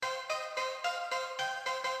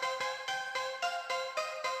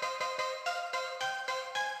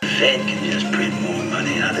Fed can just print more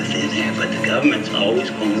money out of thin air, but the government's always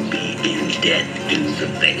going to be in debt to the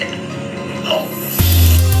Fed. Always.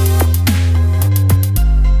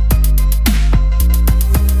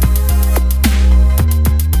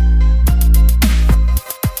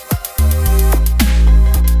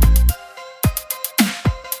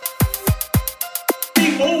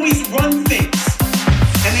 They always run things,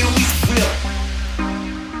 and they always will.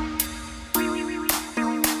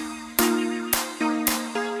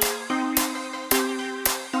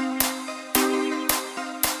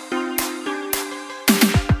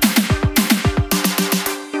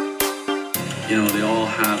 You know, they all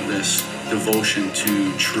have this devotion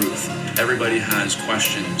to truth. Everybody has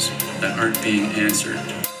questions that aren't being answered.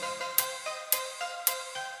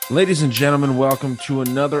 Ladies and gentlemen, welcome to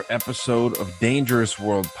another episode of Dangerous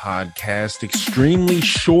World Podcast. Extremely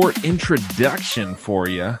short introduction for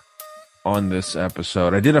you on this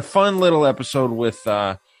episode. I did a fun little episode with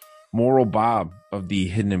Moral Bob of the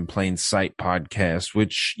Hidden in Plain Sight podcast,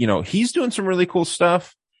 which, you know, he's doing some really cool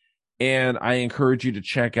stuff. And I encourage you to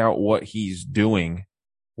check out what he's doing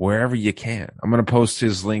wherever you can. I'm going to post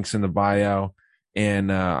his links in the bio.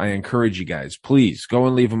 And I encourage you guys, please go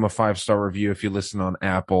and leave him a 5-star review if you listen on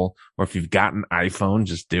Apple, or if you've got an iPhone,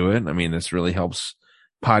 just do it. I mean, this really helps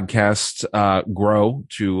podcasts grow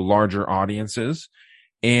to larger audiences.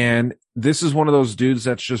 And this is one of those dudes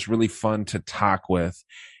that's just really fun to talk with.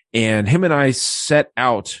 And him and I set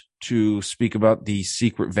out to speak about the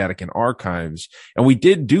secret Vatican archives. And we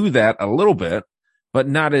did do that a little bit, but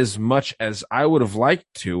not as much as I would have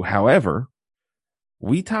liked to. However,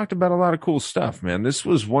 we talked about a lot of cool stuff, man. This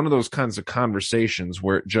was one of those kinds of conversations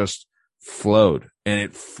where it just flowed and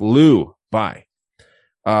it flew by.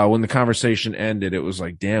 When the conversation ended, it was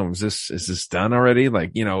like, damn, is this done already?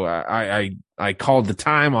 Like, you know, I called the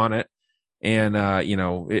time on it, and, you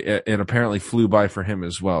know, it apparently flew by for him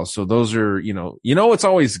as well. So those are, you know, it's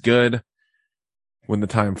always good when the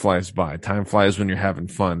time flies by. Time flies when you're having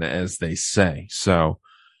fun, as they say. So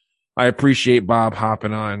I appreciate Bob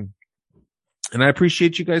hopping on. And I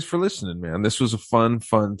appreciate you guys for listening, man. This was a fun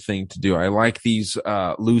thing to do. I like these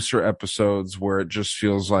looser episodes where it just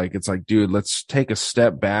feels like, it's like, dude, let's take a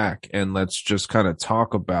step back and let's just kind of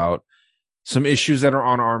talk about some issues that are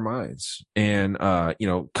on our minds. And, you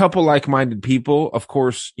know, couple like-minded people. Of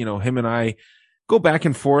course, you know, him and I go back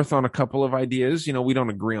and forth on a couple of ideas. You know, we don't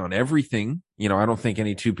agree on everything. You know, I don't think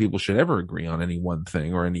any two people should ever agree on any one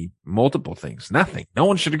thing or any multiple things. Nothing. No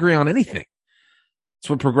one should agree on anything. It's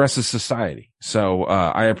what progresses society. So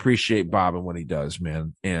I appreciate Bob and what he does,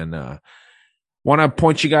 man. And want to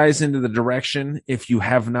point you guys into the direction, if you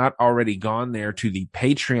have not already gone there, to the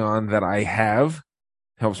Patreon that I have.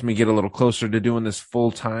 Helps me get a little closer to doing this full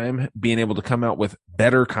time, being able to come out with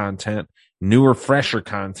better content, newer, fresher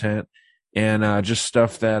content, and just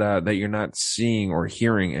stuff that you're not seeing or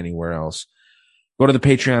hearing anywhere else. Go to the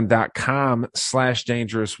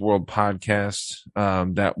patreon.com/Dangerous World Podcast.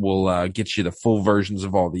 That will get you the full versions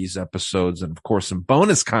of all these episodes. And of course, some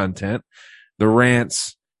bonus content, the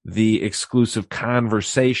rants, the exclusive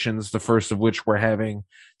conversations, the first of which we're having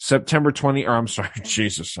September 20, or I'm sorry,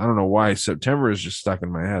 Jesus, I don't know why September is just stuck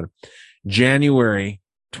in my head. January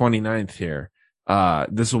 29th here.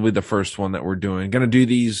 This will be the first one that we're doing. Going to do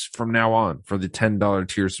these from now on for the $10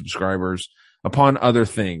 tier subscribers. Upon other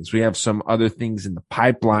things, we have some other things in the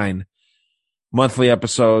pipeline, monthly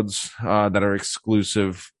episodes that are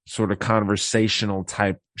exclusive, sort of conversational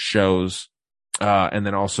type shows, and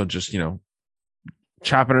then also just, you know,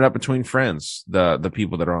 chopping it up between friends, the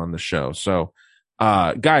people that are on the show. So,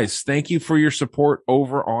 guys, thank you for your support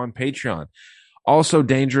over on Patreon. Also,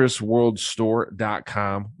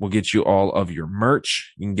 dangerousworldstore.com will get you all of your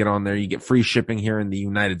merch. You can get on there. You get free shipping here in the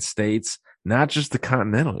United States. Not just the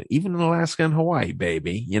continental, even in Alaska and Hawaii,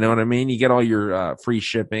 baby. You know what I mean? You get all your free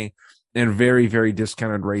shipping and very, very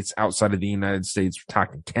discounted rates outside of the United States. We're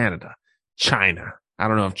talking Canada, China. I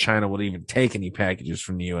don't know if China would even take any packages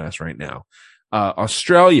from the U.S. right now.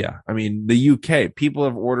 Australia, I mean, the U.K. People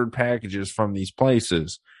have ordered packages from these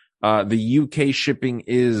places. The U.K. shipping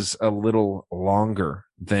is a little longer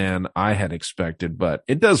than I had expected, but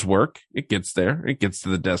it does work. It gets there. It gets to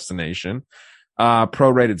the destination.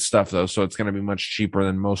 Prorated stuff though, so it's going to be much cheaper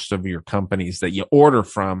than most of your companies that you order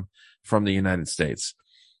from the United States.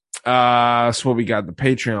 So what we got, the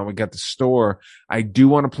Patreon, we got the store. I do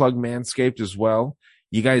want to plug Manscaped as well.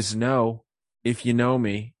 You guys know, if you know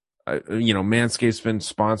me, you know, Manscaped's been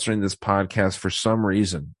sponsoring this podcast for some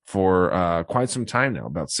reason for quite some time now,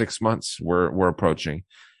 about 6 months we're approaching.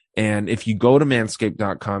 And if you go to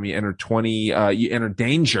manscaped.com, you enter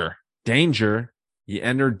danger, you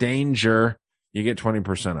enter danger, you get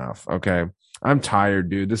 20% off. Okay. I'm tired,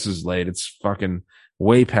 dude. This is late. It's fucking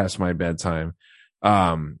way past my bedtime.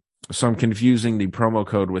 So I'm confusing the promo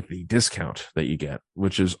code with the discount that you get,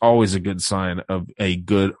 which is always a good sign of a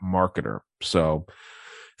good marketer. So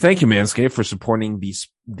thank you, Manscaped, for supporting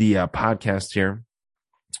the podcast here.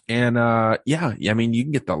 And yeah, I mean, you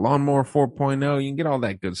can get the Lawnmower 4.0. You can get all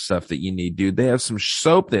that good stuff that you need, dude. They have some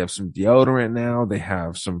soap. They have some deodorant now. They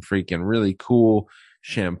have some freaking really cool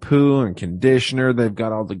shampoo and conditioner. They've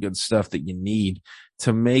got all the good stuff that you need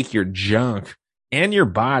to make your junk and your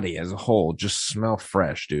body as a whole just smell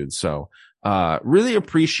fresh, dude. So really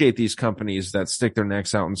appreciate these companies that stick their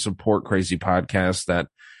necks out and support crazy podcasts that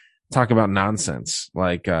talk about nonsense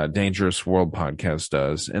like Dangerous World podcast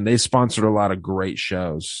does. And they sponsored a lot of great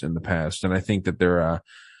shows in the past. And I think that they're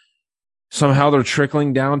somehow they're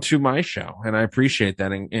trickling down to my show. And I appreciate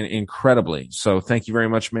that incredibly. So thank you very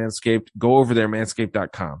much, Manscaped. Go over there,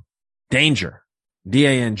 manscaped.com. Danger,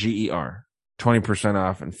 DANGER, 20%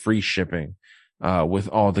 off and free shipping with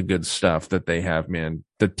all the good stuff that they have, man.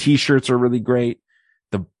 The t-shirts are really great.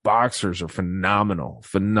 The boxers are phenomenal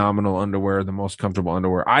underwear, the most comfortable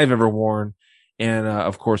underwear I've ever worn. And,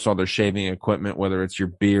 of course, all their shaving equipment, whether it's your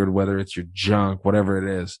beard, whether it's your junk, whatever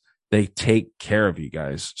it is, they take care of you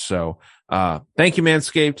guys. So, thank you,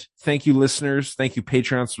 Manscaped. Thank you, listeners. Thank you,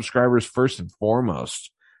 Patreon subscribers. First and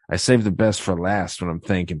foremost, I save the best for last when I'm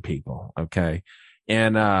thanking people. Okay.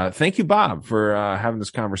 And, thank you, Bob, for, having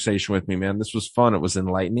this conversation with me, man. This was fun. It was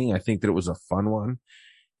enlightening. I think that it was a fun one.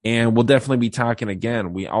 And we'll definitely be talking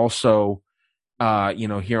again. We also,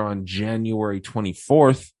 here on January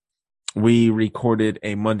 24th, we recorded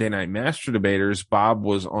a Monday Night Master Debaters. Bob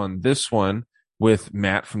was on this one with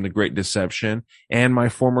Matt from The Great Deception and my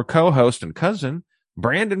former co-host and cousin,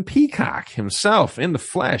 Brandon Peacock himself, in the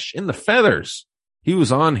flesh, in the feathers. He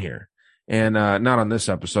was on here. And not on this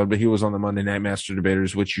episode, but he was on the Monday Night Master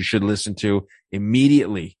Debaters, which you should listen to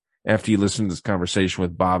immediately after you listen to this conversation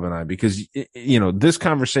with Bob and I, because, this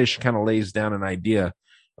conversation kind of lays down an idea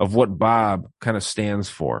of what Bob kind of stands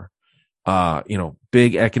for.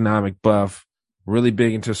 Big economic buff, really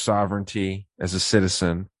big into sovereignty as a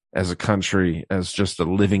citizen, as a country, as just a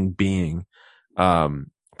living being.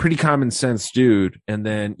 Pretty common sense dude. And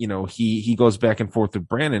then, he goes back and forth with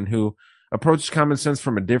Brandon, who approaches common sense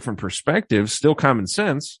from a different perspective, still common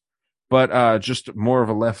sense, but just more of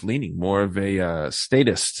a left leaning, more of a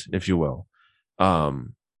statist, if you will.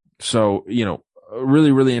 So,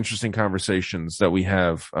 really, really interesting conversations that we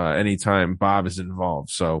have anytime Bob is involved.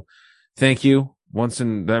 So thank you this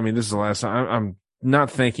is the last time. I'm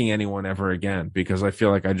not thanking anyone ever again, because I feel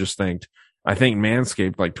like I thanked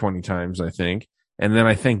Manscaped like 20 times, I think. And then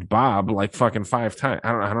I thanked Bob like fucking 5 times.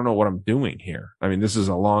 I don't know what I'm doing here. I mean, this is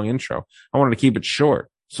a long intro. I wanted to keep it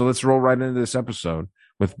short. So let's roll right into this episode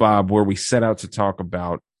with Bob, where we set out to talk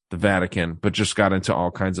about the Vatican, but just got into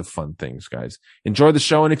all kinds of fun things, guys. Enjoy the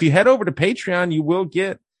show. And if you head over to Patreon, you will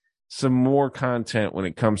get some more content when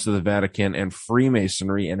it comes to the Vatican and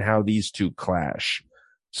Freemasonry and how these two clash.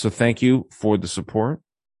 So thank you for the support.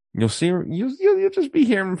 You'll just be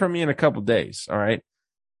hearing from me in a couple days. All right.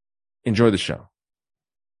 Enjoy the show.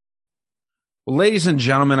 Well, ladies and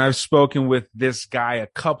gentlemen, I've spoken with this guy a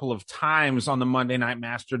couple of times on the Monday Night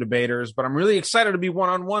Master Debaters, but I'm really excited to be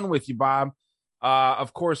one-on-one with you, Bob.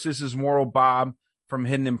 Of course, this is Moral Bob from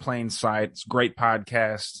Hidden in Plain Sight. It's a great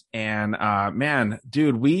podcast. And man,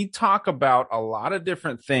 dude, we talk about a lot of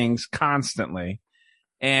different things constantly.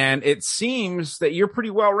 And it seems that you're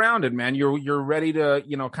pretty well-rounded, man. You're ready to,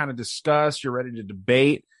 kind of discuss. You're ready to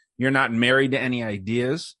debate. You're not married to any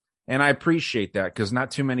ideas. And I appreciate that, because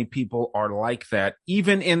not too many people are like that,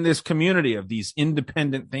 even in this community of these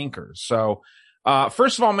independent thinkers. So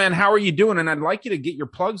first of all, man, how are you doing? And I'd like you to get your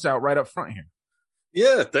plugs out right up front here.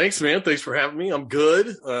 Yeah, thanks, man. Thanks for having me. I'm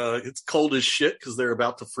good. It's cold as shit because they're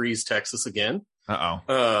about to freeze Texas again.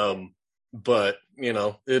 Uh-oh. But,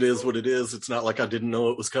 it is what it is. It's not like I didn't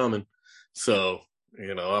know it was coming. So,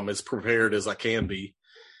 I'm as prepared as I can be.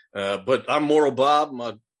 But I'm Moral Bob.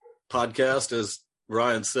 My podcast, as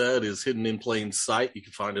Ryan said, is Hidden in Plain Sight. You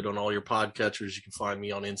can find it on all your podcatchers. You can find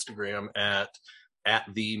me on Instagram at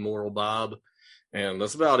the Moral Bob. And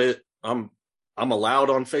that's about it. I'm allowed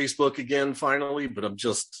on Facebook again, finally, but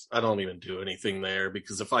I don't even do anything there,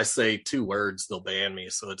 because if I say 2 words, they'll ban me.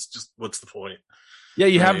 So it's just, what's the point? Yeah,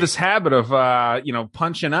 you have this habit of,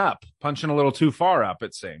 punching a little too far up,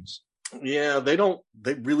 it seems. Yeah, they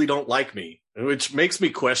really don't like me, which makes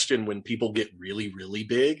me question when people get really, really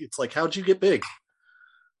big. It's like, how'd you get big?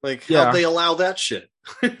 Like, how'd they allow that shit?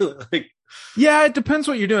 Yeah, it depends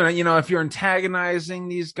what you're doing. You know, if you're antagonizing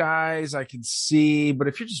these guys, I can see. But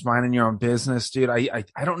if you're just minding your own business, dude, I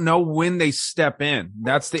don't know when they step in.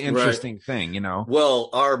 That's the interesting thing, you know. Well,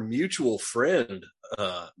 our mutual friend,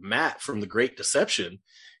 Matt from The Great Deception,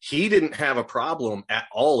 he didn't have a problem at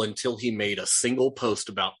all until he made a single post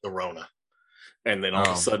about the Rona. And then all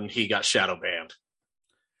of a sudden he got shadow banned.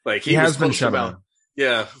 Like he has been shadow banned.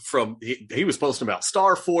 Yeah, he was posting about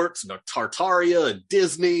Star Forts and Tartaria and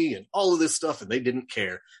Disney and all of this stuff, and they didn't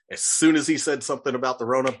care. As soon as he said something about the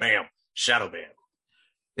Rona, bam, shadow ban.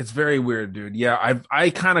 It's very weird, dude. Yeah, I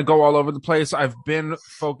kind of go all over the place. I've been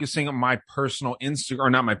focusing on my personal Instagram, or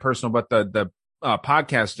not my personal, but the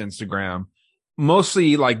podcast Instagram,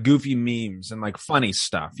 mostly like goofy memes and like funny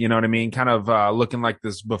stuff. You know what I mean? Kind of looking like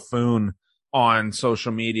this buffoon on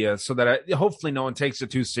social media, so that hopefully no one takes it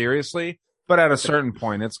too seriously. But at a certain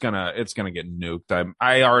point, it's gonna get nuked.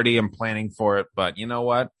 I already am planning for it. But you know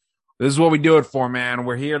what? This is what we do it for, man.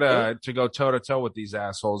 We're here to go toe to toe with these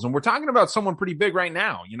assholes, and we're talking about someone pretty big right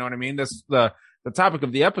now. You know what I mean? This the topic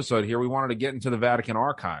of the episode here. We wanted to get into the Vatican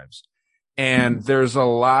archives, and there's a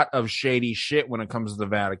lot of shady shit when it comes to the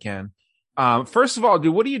Vatican. First of all,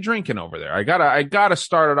 dude, what are you drinking over there? I gotta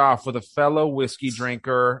start it off with a fellow whiskey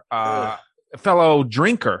drinker, a fellow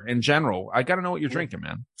drinker in general. I gotta know what you're drinking,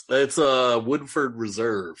 man. It's a Woodford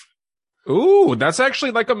Reserve. Ooh, that's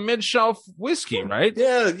actually like a mid-shelf whiskey, right?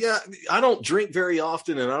 Yeah. I don't drink very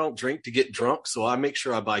often, and I don't drink to get drunk, so I make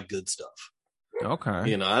sure I buy good stuff. Okay.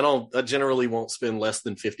 You know, I generally won't spend less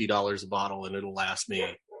than $50 a bottle, and it'll last me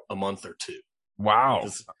a month or two. Wow.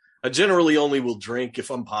 I generally only will drink if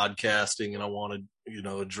I'm podcasting and I want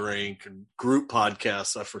a drink. And group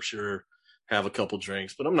podcasts, I for sure have a couple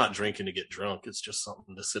drinks, but I'm not drinking to get drunk. It's just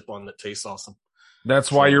something to sip on that tastes awesome.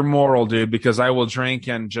 That's why you're moral, dude, because I will drink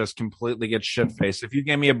and just completely get shit-faced. If you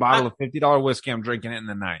gave me a bottle of $50 whiskey, I'm drinking it in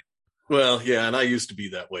the night. Well, yeah, and I used to be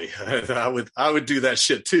that way. I would do that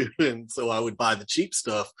shit too, and so I would buy the cheap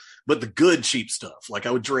stuff, but the good cheap stuff. Like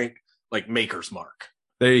I would drink like Maker's Mark.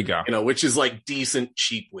 There you go. You know, which is like decent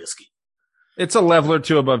cheap whiskey. It's a level or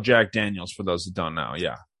two above Jack Daniels for those that don't know.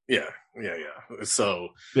 Yeah. So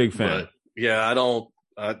big fan. Yeah,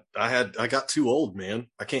 I got too old, man.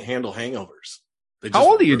 I can't handle hangovers. How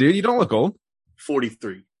old are you, dude? You don't look old.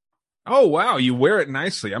 43. Oh, wow. You wear it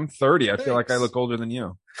nicely. I'm 30. I feel like I look older than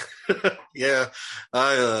you. Yeah.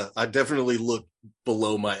 I definitely look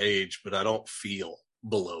below my age, but I don't feel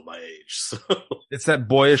below my age. So it's that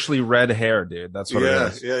boyishly red hair, dude. That's what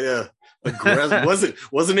it is. Yeah.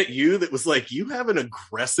 Wasn't it you that was like, you have an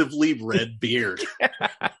aggressively red beard?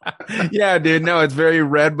 Yeah, dude. No, it's very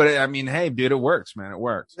red, but I mean, hey, dude, it works, man. It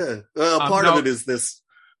works. Yeah. Part of it is this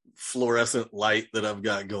fluorescent light that I've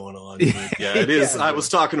got going on. Yeah, it is. I was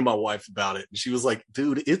talking to my wife about it, and she was like,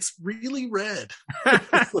 dude, it's really red.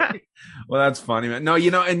 Well, that's funny, man. No,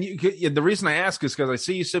 you know, and the reason I ask is because I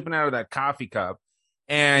see you sipping out of that coffee cup,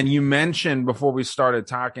 and you mentioned before we started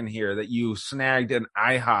talking here that you snagged an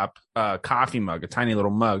IHOP coffee mug, a tiny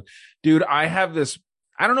little mug. Dude, I have this,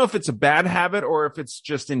 I don't know if it's a bad habit or if it's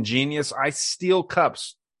just ingenious. I steal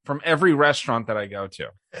cups from every restaurant that I go to.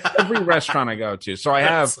 Every restaurant I go to. So I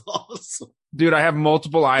have, awesome. Dude, I have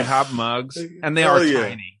multiple IHOP mugs, and they are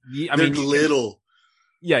tiny. I mean, little.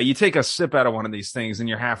 Yeah, you take a sip out of one of these things, and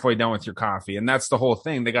you're halfway done with your coffee, and that's the whole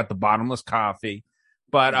thing. They got the bottomless coffee.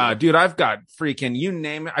 But, dude, I've got freaking, you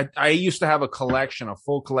name it. I used to have a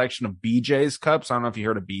full collection of BJ's cups. I don't know if you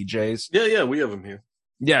heard of BJ's. Yeah, we have them here.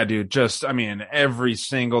 Yeah, dude, just, I mean, every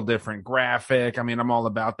single different graphic. I mean, I'm all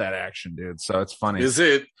about that action, dude. So it's funny. Is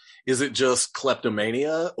it just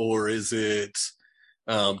kleptomania, or is it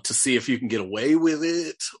to see if you can get away with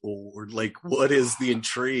it, or like, what is the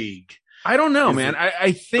intrigue? I don't know, man.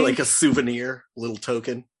 I think like a souvenir, little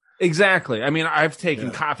token. Exactly. I mean, I've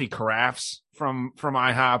taken coffee carafes from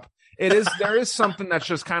IHOP. There is something that's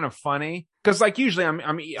just kind of funny, because like usually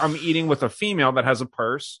I'm eating with a female that has a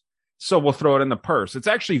purse. So we'll throw it in the purse. It's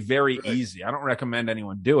actually very easy. I don't recommend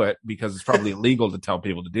anyone do it because it's probably illegal to tell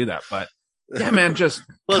people to do that. But yeah, man, just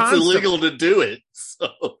it's illegal to do it. So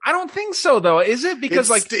I don't think so, though. Is it? Because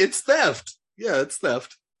it's theft. Yeah, it's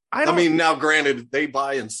theft. I mean, now granted, they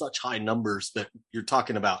buy in such high numbers that you're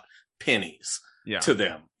talking about pennies to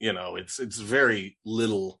them. You know, it's very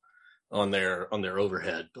little on their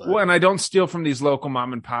overhead. But. Well, and I don't steal from these local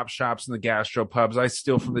mom and pop shops and the gastro pubs. I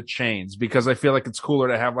steal from the chains because I feel like it's cooler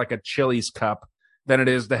to have like a Chili's cup than it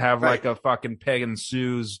is to have like a fucking Peg and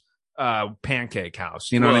Sue's pancake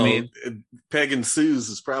house. You know what I mean? Peg and Sue's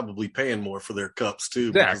is probably paying more for their cups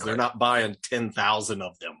too, because they're not buying 10,000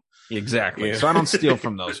 of them. Exactly. Yeah. So I don't steal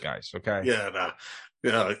from those guys. Okay. Yeah,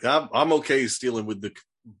 I'm okay stealing with the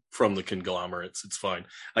from the conglomerates. It's fine.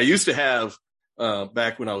 I used to have,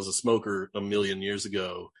 back when I was a smoker a million years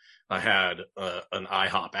ago, I had an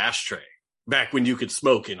IHOP ashtray back when you could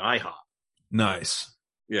smoke in IHOP. Nice.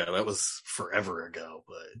 Yeah, that was forever ago,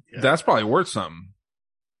 but yeah. That's probably worth something.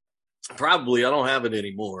 Probably. I don't have it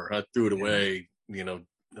anymore. I threw it away,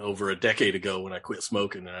 over a decade ago when I quit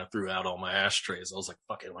smoking, and I threw out all my ashtrays. I was like,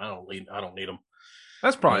 fuck it, I don't need them.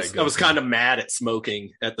 That's probably I was kind of mad at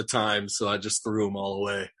smoking at the time, so I just threw them all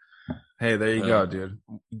away. Hey, there you go, dude.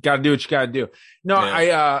 You got to do what you got to do. No,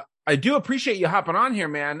 yeah. I do appreciate you hopping on here,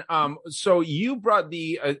 man. So you brought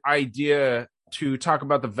the idea to talk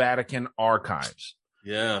about the Vatican archives.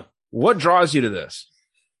 Yeah. What draws you to this?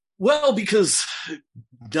 Well, because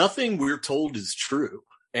nothing we're told is true.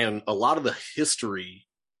 And a lot of the history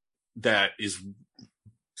that is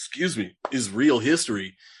real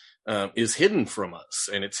history, is hidden from us.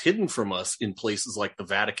 And it's hidden from us in places like the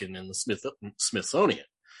Vatican and the Smithsonian.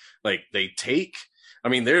 Like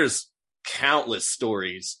there's countless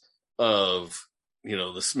stories of,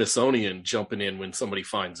 the Smithsonian jumping in when somebody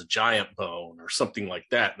finds a giant bone or something like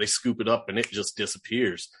that. They scoop it up and it just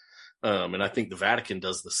disappears. And I think the Vatican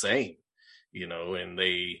does the same, and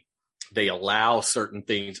they allow certain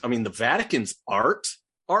things. I mean, the Vatican's art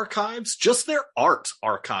archives, just their art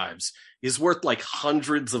archives, is worth like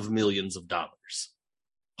hundreds of millions of dollars.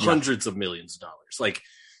 Hundreds of millions of dollars. Like,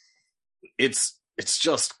 it's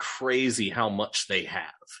just crazy how much they have.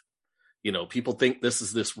 People think this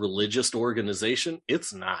is this religious organization.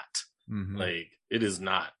 It's not. Mm-hmm. Like, it is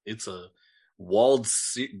not. It's a walled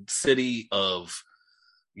city of,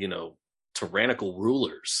 tyrannical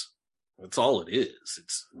rulers. That's all it is.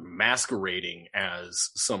 It's masquerading as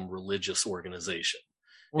some religious organization.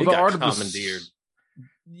 Well, the art commandeered.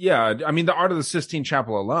 The art of the Sistine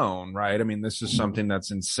Chapel alone, right? I mean, this is something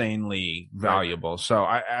that's insanely valuable. So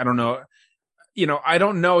I don't know. I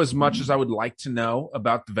don't know as much as I would like to know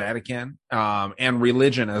about the Vatican and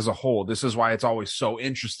religion as a whole. This is why it's always so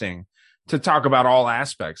interesting to talk about all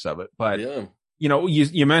aspects of it. But,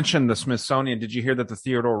 you mentioned the Smithsonian. Did you hear that the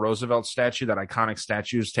Theodore Roosevelt statue, that iconic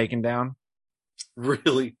statue, is taken down?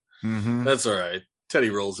 Really? Mm-hmm. That's all right. Teddy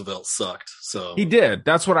Roosevelt sucked. So he did.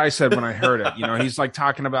 That's what I said when I heard it. He's like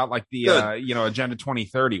talking about like the, Agenda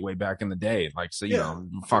 2030 way back in the day. Like, so,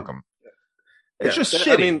 fuck them. It's just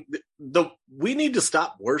shitty. I mean, we need to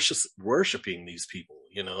stop worshiping these people,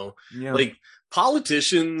 like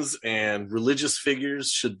politicians and religious figures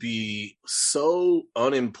should be so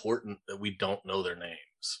unimportant that we don't know their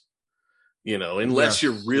names, unless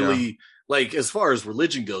you're really like, as far as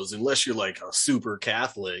religion goes, unless you're like a super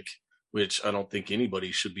Catholic, which I don't think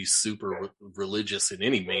anybody should be super religious in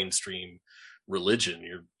any mainstream religion.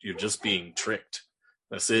 You're just being tricked.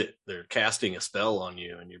 That's it. They're casting a spell on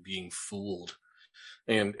you and you're being fooled.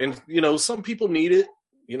 And some people need it.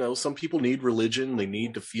 Some people need religion. They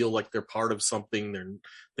need to feel like they're part of something.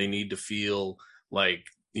 They need to feel like,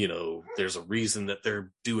 there's a reason that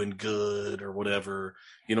they're doing good or whatever.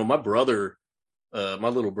 My brother, my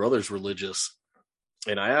little brother's religious.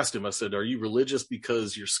 And I asked him, I said, are you religious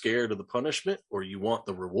because you're scared of the punishment or you want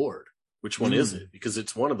the reward? Which one is it? Because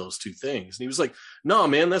it's one of those two things. And he was like, no,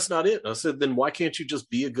 man, that's not it. And I said, then why can't you just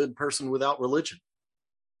be a good person without religion?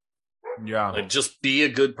 Yeah. Like, just be a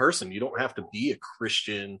good person. You don't have to be a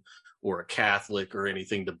Christian or a Catholic or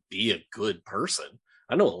anything to be a good person.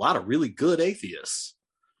 I know a lot of really good atheists.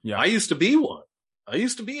 Yeah. I used to be one. I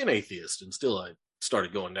used to be an atheist, and still I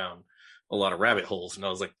started going down a lot of rabbit holes. And I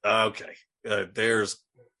was like, okay, there's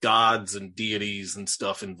gods and deities and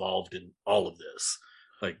stuff involved in all of this.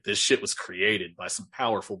 Like, this shit was created by some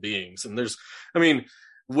powerful beings. And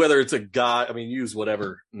whether it's a god, use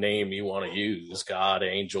whatever name you want to use, God,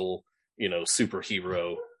 angel,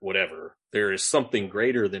 superhero, whatever. There is something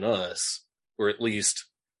greater than us, or at least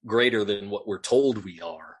greater than what we're told we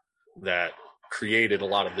are, that created a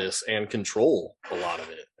lot of this and control a lot of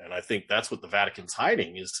it. And I think that's what the Vatican's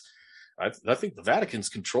hiding is. I think the Vatican's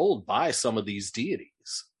controlled by some of these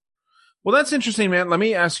deities. Well, that's interesting, man. Let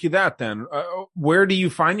me ask you that then. Where do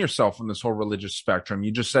you find yourself on this whole religious spectrum?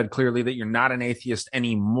 You just said clearly that you're not an atheist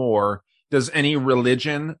anymore. Does any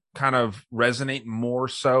religion kind of resonate more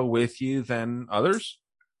so with you than others?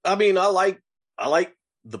 I like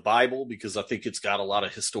the Bible because I think it's got a lot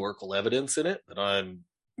of historical evidence in it. But I'm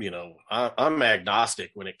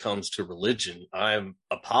agnostic when it comes to religion. I'm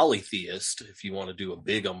a polytheist, if you want to do a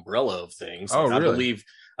big umbrella of things. Oh, really?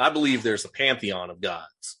 I believe there's a pantheon of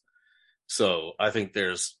gods. So I think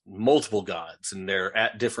there's multiple gods and they're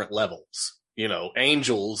at different levels.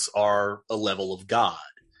 Angels are a level of God.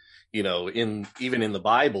 Even in the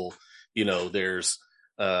Bible, there's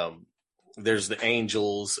there's the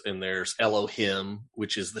angels, and there's Elohim,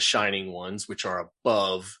 which is the shining ones, which are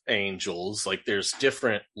above angels. Like there's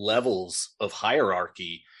different levels of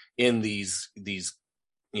hierarchy in these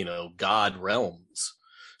God realms.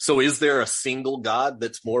 So is there a single God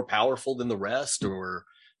that's more powerful than the rest, or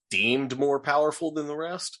deemed more powerful than the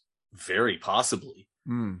rest? Very possibly.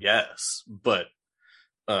 Yes. But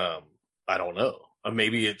I don't know.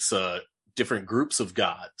 Maybe it's different groups of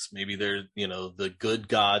gods. Maybe they're, the good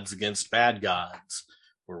gods against bad gods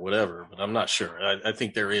or whatever, but I'm not sure. I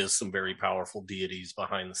think there is some very powerful deities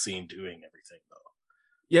behind the scene doing everything, though.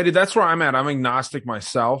 Yeah, dude, that's where I'm at. I'm agnostic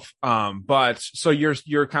myself. But so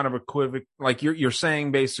you're kind of equivocal. Like you're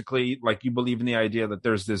saying basically, like you believe in the idea that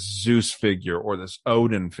there's this Zeus figure or this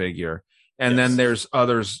Odin figure, and then there's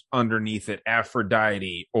others underneath it,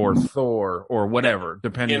 Aphrodite or Thor or whatever,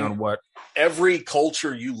 depending on what. Every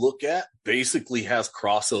culture you look at basically has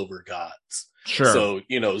crossover gods. Sure. So,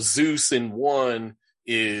 Zeus in one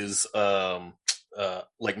is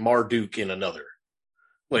like Marduk in another.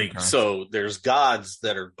 So there's gods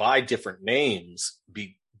that are by different names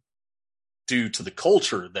due to the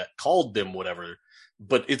culture that called them whatever,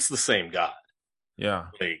 but it's the same god. Yeah.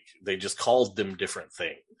 They just called them different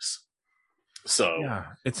things. So yeah,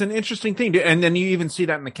 it's an interesting thing. And then you even see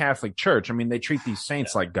that in the Catholic Church. I mean, they treat these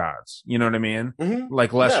saints like gods. You know what I mean? Mm-hmm.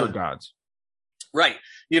 Like lesser gods. Right.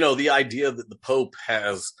 The idea that the Pope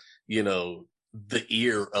has, the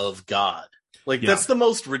ear of God. That's the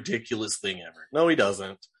most ridiculous thing ever. No, he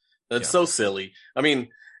doesn't. That's so silly. I mean,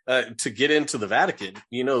 to get into the Vatican,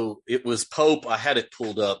 it was Pope. I had it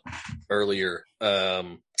pulled up earlier.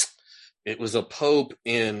 It was a Pope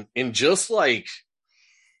in just like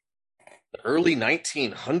the early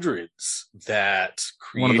 1900s that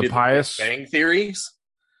created one of the pious Big Bang theories.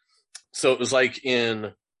 So it was like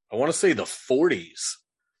in, I want to say the 40s,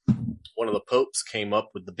 one of the popes came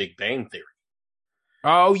up with the Big Bang theory.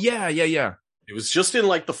 Oh, yeah. It was just in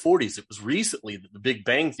like the 40s. It was recently that the Big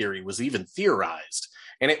Bang theory was even theorized.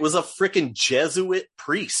 And it was a freaking Jesuit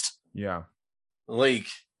priest. Yeah.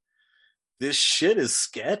 This shit is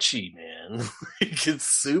sketchy, man. It's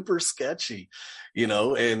super sketchy,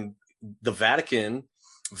 and the Vatican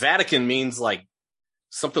means like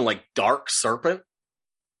something like dark serpent.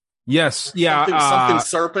 Yes. Yeah. Something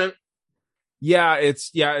serpent. Yeah.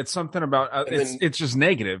 It's something about, it's just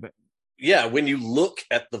negative. Yeah. When you look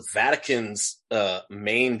at the Vatican's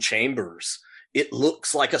main chambers, it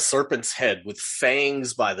looks like a serpent's head with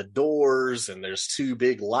fangs by the doors, and there's two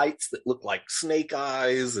big lights that look like snake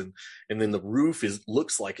eyes, and then the roof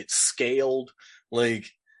looks like it's scaled.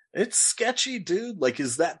 It's sketchy, dude.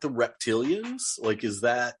 Is that the reptilians?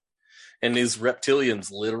 Is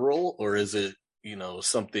reptilians literal, or is it,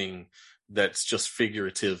 something that's just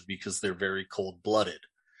figurative because they're very cold-blooded?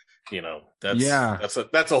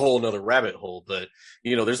 That's a whole nother rabbit hole. But,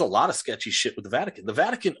 there's a lot of sketchy shit with the Vatican. The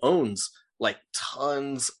Vatican owns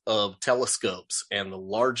tons of telescopes, and the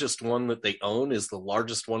largest one that they own is the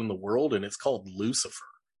largest one in the world, and it's called Lucifer.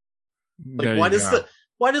 Why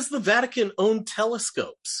does the Vatican own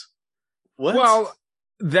telescopes? What? Well,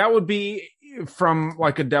 that would be from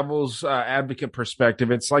a devil's advocate perspective.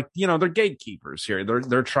 It's they're gatekeepers here.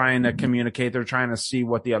 They're trying to communicate. They're trying to see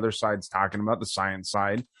what the other side's talking about, the science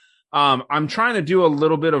side. I'm trying to do a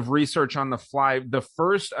little bit of research on the fly. The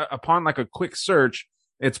first, upon a quick search,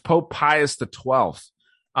 it's Pope Pius XII.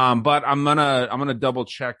 But I'm gonna double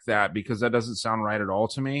check that, because that doesn't sound right at all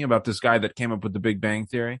to me about this guy that came up with the Big Bang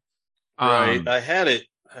theory. Right. I had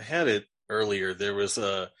it earlier. There was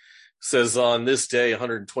says on this day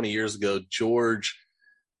 120 years ago, George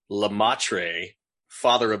Lemaitre,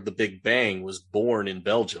 father of the Big Bang, was born in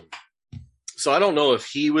Belgium. So I don't know if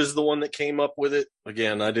he was the one that came up with it.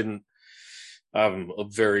 Again, I'm a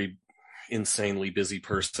very insanely busy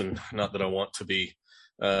person. Not that I want to be.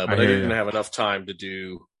 But I didn't have enough time to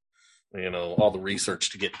do, all the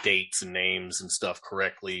research to get dates and names and stuff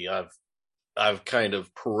correctly. I've kind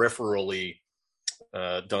of peripherally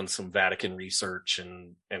done some Vatican research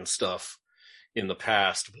and stuff in the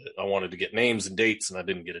past, but I wanted to get names and dates, and I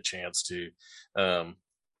didn't get a chance to.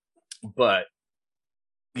 But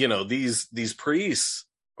these priests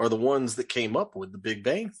are the ones that came up with the Big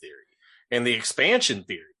Bang theory and the expansion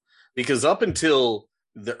theory, because up until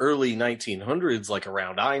the early 1900s,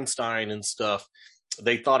 around Einstein and stuff,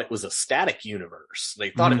 they thought it was a static universe. They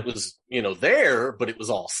thought it was, there, but it was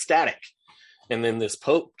all static. And then this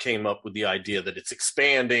Pope came up with the idea that it's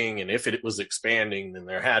expanding. And if it was expanding, then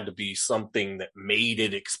there had to be something that made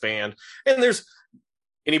it expand. And there's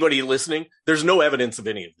anybody listening, there's no evidence of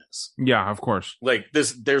any of this. Yeah, of course.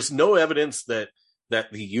 There's no evidence that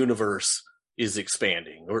the universe is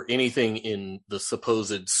expanding, or anything in the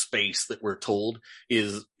supposed space that we're told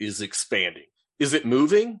is expanding. Is it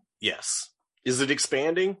moving? Yes. Is it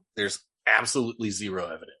expanding? There's absolutely zero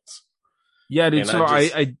evidence. Yeah, dude. And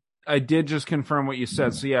So I did just confirm what you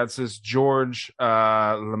said. So yeah, it says George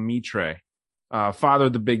Lemaitre, father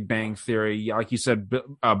of the Big Bang Theory. Like you said,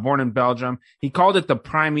 born in Belgium. He called it the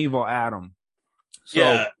primeval atom. So,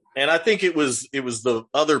 yeah, and I think it was the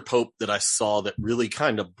other pope that I saw that really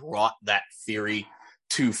kind of brought that theory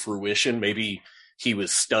to fruition. Maybe he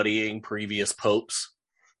was studying previous popes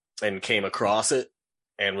and came across it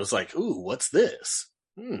and was like, "Ooh, what's this?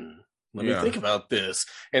 Let me think about this."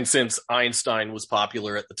 And since Einstein was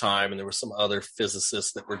popular at the time, and there were some other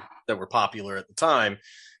physicists that were popular at the time,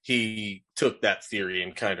 he took that theory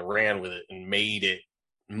and kind of ran with it and made it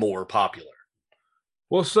more popular.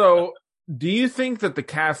 Well, so do you think that the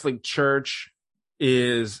Catholic Church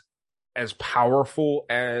is as powerful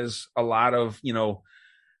as a lot of,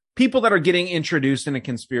 people that are getting introduced into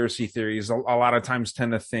conspiracy theories a lot of times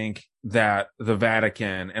tend to think that the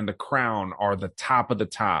Vatican and the Crown are the top of the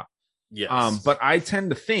top? Yes. But I tend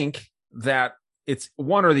to think that it's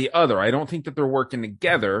one or the other. I don't think that they're working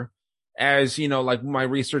together. As like my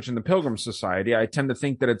research in the Pilgrim Society, I tend to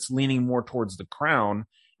think that it's leaning more towards the Crown.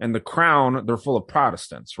 And the Crown, they're full of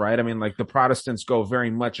Protestants, right? I mean, like the Protestants go very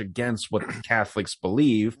much against what the Catholics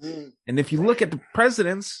believe. And if you look at the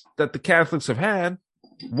presidents that the Catholics have had,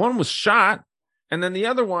 one was shot, and then the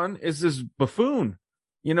other one is this buffoon.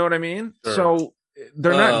 You know what I mean? Sure. So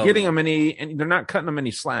they're not getting them and they're not cutting them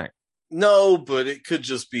any slack. No, but it could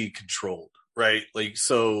just be controlled, right? Like,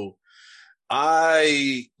 so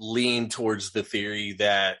I lean towards the theory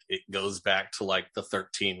that it goes back to like the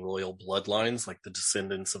 13 royal bloodlines, like the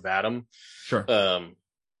descendants of Adam. Sure.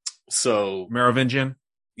 So Merovingian.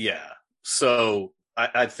 Yeah. So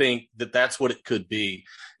I think that's what it could be.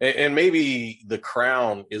 And maybe the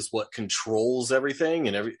Crown is what controls everything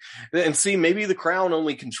and see, maybe the Crown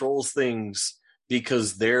only controls things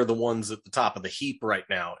because they're the ones at the top of the heap right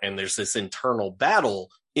now. And there's this internal battle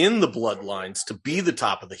in the bloodlines to be the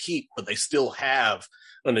top of the heap, but they still have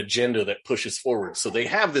an agenda that pushes forward. So they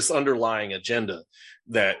have this underlying agenda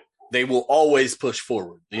that they will always push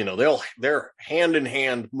forward. They're hand in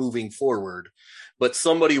hand moving forward, but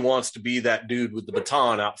somebody wants to be that dude with the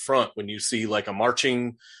baton out front when you see like a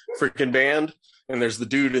marching freaking band. And there's the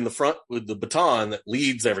dude in the front with the baton that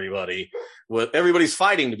leads everybody. Well, everybody's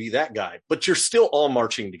fighting to be that guy, but you're still all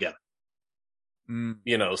marching together.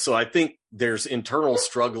 So I think there's internal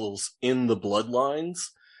struggles in the bloodlines,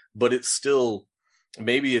 but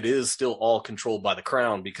maybe it is still all controlled by the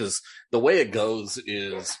Crown, because the way it goes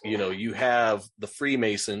is, you have the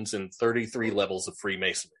Freemasons and 33 levels of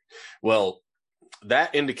Freemasonry. Well,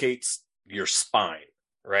 that indicates your spine,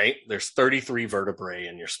 right? There's 33 vertebrae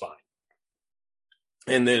in your spine.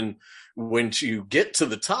 And then when you get to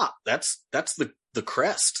the top, that's the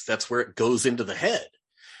crest. That's where it goes into the head.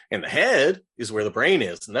 And the head is where the brain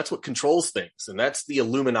is. And that's what controls things. And that's the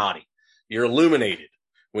Illuminati. You're illuminated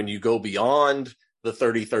when you go beyond the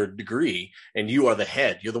 33rd degree, and you are the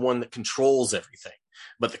head. You're the one that controls everything.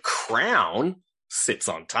 But the Crown sits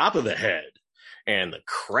on top of the head. And the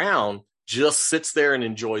Crown just sits there and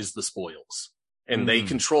enjoys the spoils. And they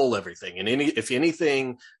control everything. And if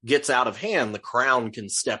anything gets out of hand, the Crown can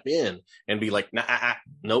step in and be like,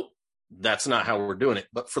 nope, that's not how we're doing it.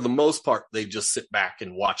 But for the most part, they just sit back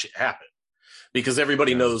and watch it happen, because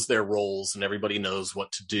everybody knows their roles and everybody knows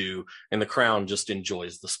what to do. And the Crown just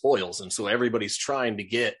enjoys the spoils. And so everybody's trying to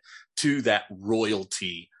get to that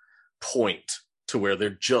royalty point to where they're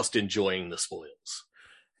just enjoying the spoils.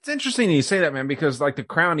 It's interesting you say that, man, because like the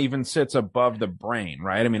Crown even sits above the brain,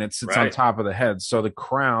 right? I mean, it sits on top of the head. So the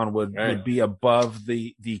Crown would be above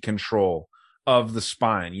the control of the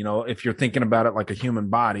spine. If you're thinking about it like a human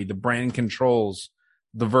body, the brain controls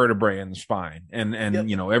the vertebrae in the spine, and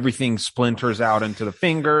everything splinters out into the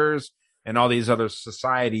fingers and all these other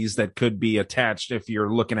societies that could be attached if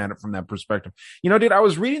you're looking at it from that perspective. Dude, I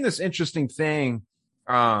was reading this interesting thing,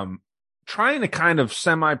 trying to kind of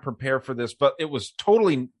semi-prepare for this, but it was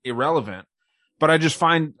totally irrelevant. But I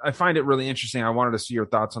find it really interesting. I wanted to see your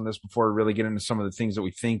thoughts on this before we really get into some of the things that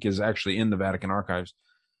we think is actually in the Vatican archives.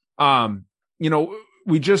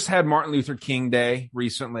 We just had Martin Luther King Day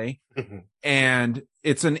recently, and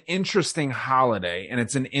it's an interesting holiday, and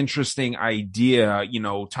it's an interesting idea,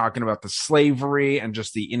 talking about the slavery and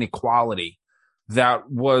just the inequality that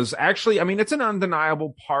was actually, I mean, it's an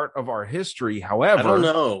undeniable part of our history. However, I don't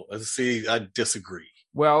know. See, I disagree.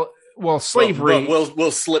 Well, slavery. But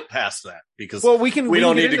we'll slip past that because we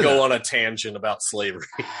don't need to go that on a tangent about slavery.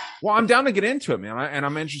 Well, I'm down to get into it, man, and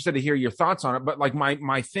I'm interested to hear your thoughts on it. But like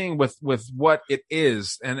my thing with what it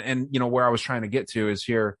is, and where I was trying to get to is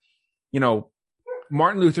here,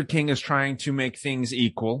 Martin Luther King is trying to make things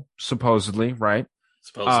equal, supposedly, right?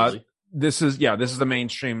 Supposedly, this is the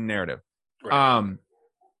mainstream narrative. Right.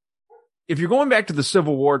 If you're going back to the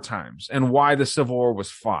Civil War times and why the Civil War was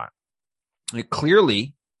fought, it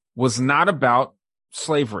clearly was not about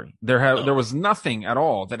slavery. There was nothing at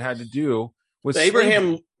all that had to do with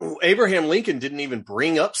Abraham Lincoln didn't even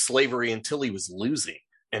bring up slavery until he was losing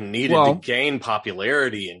and needed to gain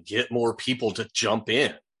popularity and get more people to jump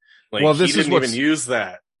in. He didn't even use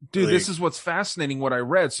that. Dude, this is what's fascinating, what I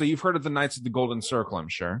read. So you've heard of the Knights of the Golden Circle, I'm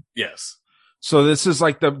sure. Yes. So this is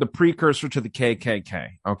like the precursor to the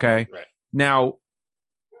KKK, okay? Right. Now,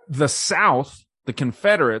 the South, the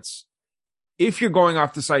Confederates, if you're going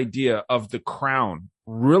off this idea of the Crown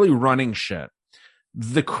really running shit,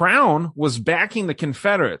 the Crown was backing the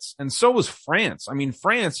Confederates, and so was France. I mean,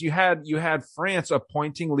 France, you had France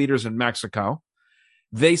appointing leaders in Mexico.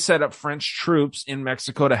 They set up French troops in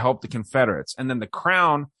Mexico to help the Confederates. And then the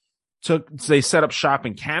Crown they set up shop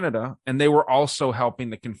in Canada, and they were also helping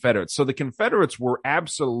the Confederates. So the Confederates were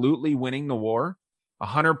absolutely winning the war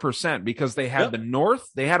 100% because they had the North,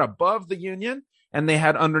 they had above the Union, and they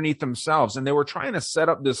had underneath themselves. And they were trying to set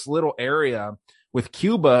up this little area with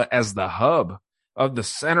Cuba as the hub of the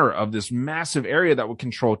center of this massive area that would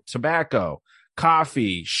control tobacco,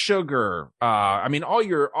 coffee, sugar. All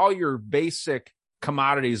your basic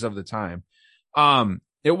commodities of the time.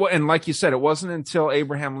 And like you said, it wasn't until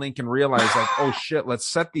Abraham Lincoln realized, like, oh shit, let's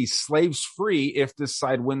set these slaves free if this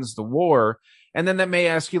side wins the war. And then that may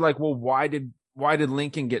ask you, like, well, why did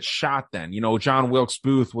Lincoln get shot then? John Wilkes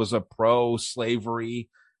Booth was a pro-slavery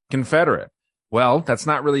Confederate. Well, that's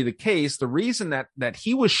not really the case. The reason that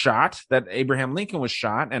he was shot, that Abraham Lincoln was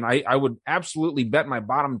shot, and I would absolutely bet my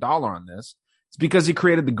bottom dollar on this, it's because he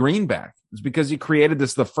created the greenback. It's because he created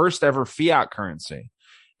the first ever fiat currency.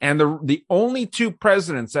 And the only two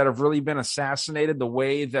presidents that have really been assassinated the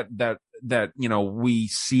way that we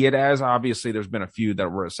see it as, obviously there's been a few that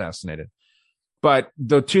were assassinated, but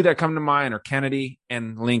the two that come to mind are Kennedy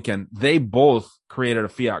and Lincoln. They both created a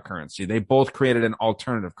fiat currency. They both created an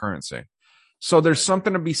alternative currency. So there's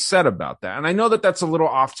something to be said about that. And I know that that's a little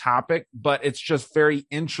off topic, but it's just very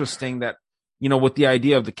interesting that, with the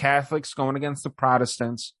idea of the Catholics going against the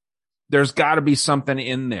Protestants, there's got to be something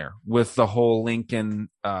in there with the whole Lincoln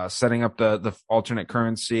setting up the alternate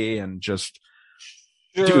currency and just.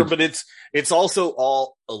 Sure, but it's also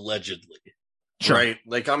all allegedly, sure. Right?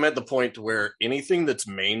 Like, I'm at the point where anything that's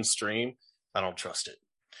mainstream, I don't trust it.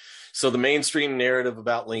 So the mainstream narrative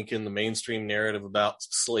about Lincoln, the mainstream narrative about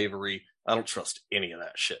slavery, I don't trust any of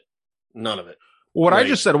that shit. None of it. What I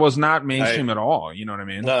just said was not mainstream at all. You know what I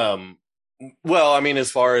mean? Well, as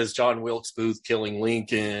far as John Wilkes Booth killing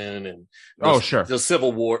Lincoln and the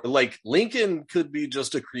Civil War, like, Lincoln could be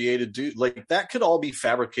just a created dude. Like, that could all be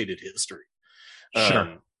fabricated history.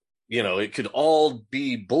 Sure. It could all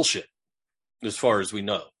be bullshit as far as we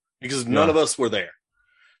know, because none of us were there.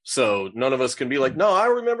 So none of us can be like, no, I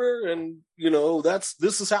remember. And,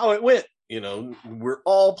 this is how it went. We're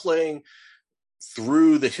all playing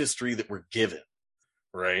through the history that we're given.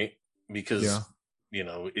 Right. Because,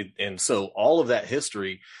 and so all of that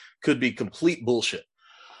history could be complete bullshit.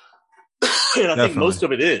 And I think most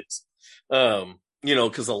of it is,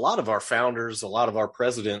 because a lot of our founders, a lot of our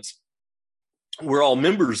presidents, we're all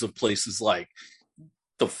members of places like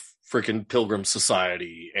the freaking Pilgrim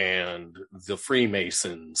Society and the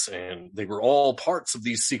Freemasons, and they were all parts of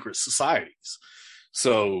these secret societies.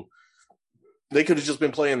 So they could have just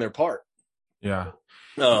been playing their part. Yeah.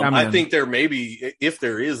 I think there may be, if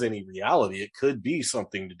there is any reality, it could be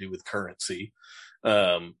something to do with currency,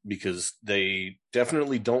 because they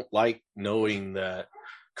definitely don't like knowing that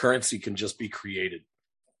currency can just be created.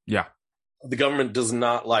 Yeah. The government does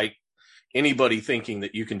not like anybody thinking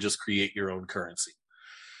that you can just create your own currency.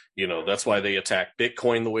 That's why they attack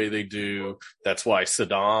Bitcoin the way they do. That's why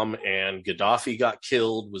Saddam and Gaddafi got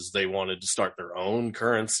killed, was they wanted to start their own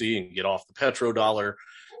currency and get off the petrodollar.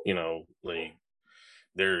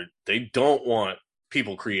 They don't want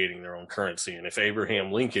people creating their own currency. And if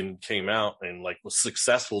Abraham Lincoln came out and was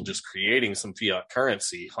successful just creating some fiat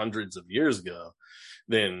currency hundreds of years ago,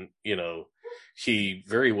 then, he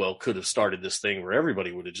very well could have started this thing where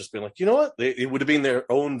everybody would have just been like, you know what? It would have been their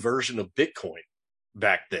own version of Bitcoin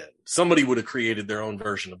back then. Somebody would have created their own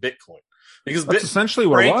version of Bitcoin, because that's essentially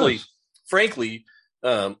what it was. Frankly,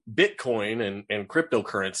 Bitcoin and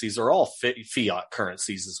cryptocurrencies are all fiat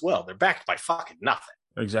currencies as well. They're backed by fucking nothing.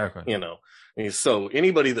 Exactly. You know, and so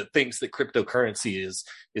anybody that thinks that cryptocurrency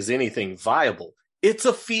is anything viable, it's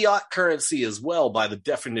a fiat currency as well by the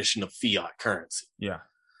definition of fiat currency. Yeah.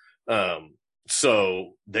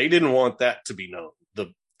 So they didn't want that to be known.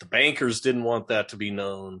 The bankers didn't want that to be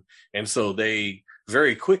known. And so they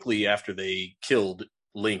very quickly after they killed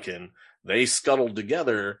Lincoln, they scuttled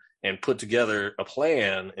together and put together a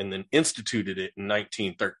plan and then instituted it in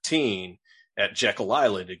 1913 at Jekyll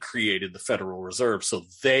Island and created the Federal Reserve so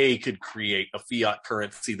they could create a fiat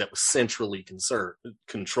currency that was centrally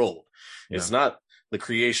controlled. Yeah. It's not the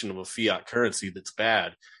creation of a fiat currency that's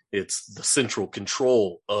bad. It's the central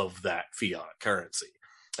control of that fiat currency.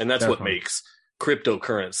 And that's Definitely. what makes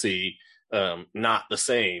cryptocurrency not the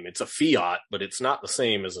same. It's a fiat, but it's not the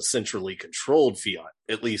same as a centrally controlled fiat,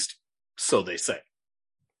 at least so they say.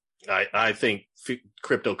 I think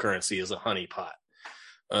cryptocurrency is a honeypot.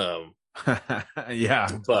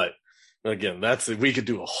 Yeah. But again, we could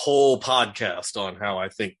do a whole podcast on how I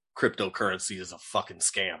think cryptocurrency is a fucking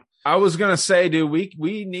scam. I was gonna say, dude,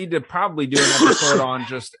 we need to probably do an episode on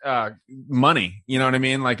just money. You know what I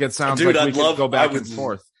mean? Like it sounds Dude, like we I'd could love- go back I would- and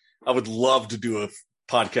forth. I would love to do a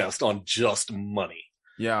podcast on just money.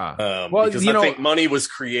 Yeah. Because I think money was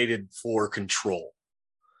created for control.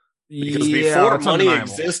 Because before that's money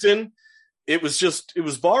undeniable. existed, it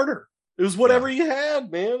was barter. It was whatever you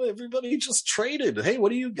had, man. Everybody just traded. Hey, what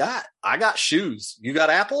do you got? I got shoes. You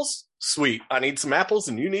got apples? Sweet. I need some apples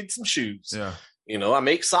and you need some shoes. Yeah. You know, I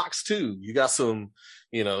make socks too. You got some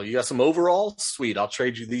overalls? Sweet. I'll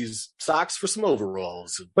trade you these socks for some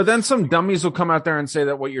overalls. But then some dummies will come out there and say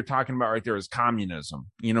that what you're talking about right there is communism.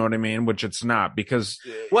 You know what I mean? Which it's not, because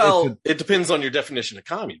It depends on your definition of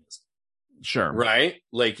communism. sure. Right?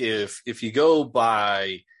 Like if you go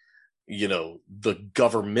by, the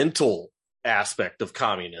governmental aspect of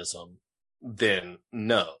communism, then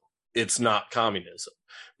no, it's not communism.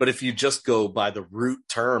 But if you just go by the root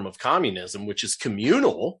term of communism, which is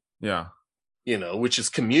communal, Yeah. which is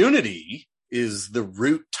community, is the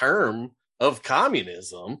root term of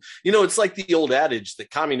communism. It's like the old adage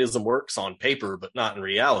that communism works on paper, but not in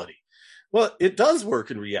reality. Well, it does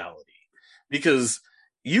work in reality because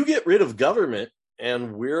you get rid of government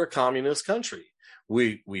and we're a communist country.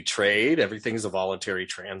 We trade, everything's a voluntary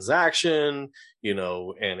transaction,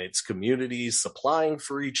 and it's communities supplying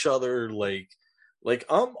for each other. Like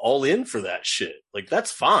I'm all in for that shit. Like that's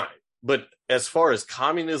fine. But as far as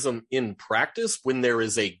communism in practice, when there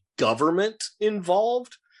is a government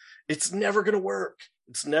involved, it's never going to work.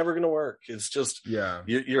 It's never going to work. It's just,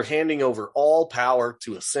 you're handing over all power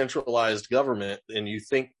to a centralized government and you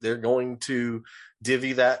think they're going to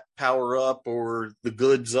divvy that power up or the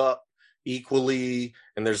goods up equally,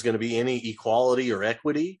 and there's going to be any equality or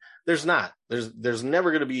equity. There's not. There's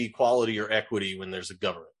never going to be equality or equity when there's a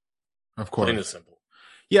government. Of course. Plain and simple.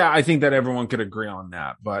 Yeah, I think that everyone could agree on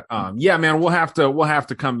that. But yeah, man, we'll have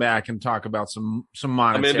to come back and talk about some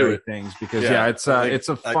monetary things because it's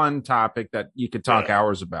a fun topic that you could talk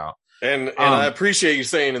hours about. And I appreciate you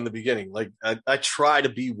saying in the beginning, like I try to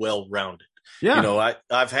be well-rounded. Yeah.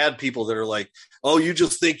 I've had people that are like, "Oh, you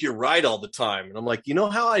just think you're right all the time," and I'm like, you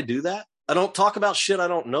know how I do that? I don't talk about shit I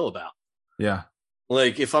don't know about. Yeah.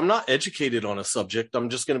 Like if I'm not educated on a subject, I'm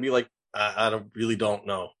just going to be like, I really don't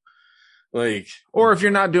know. Like, or if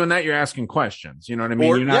you're not doing that, you're asking questions. You know what I mean?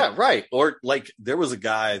 Or, you're not... Yeah, right. Or like there was a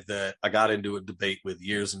guy that I got into a debate with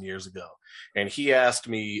years and years ago, and he asked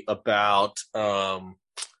me about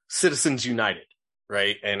Citizens United,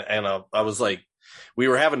 right? And I was like, we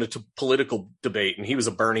were having a political debate, and he was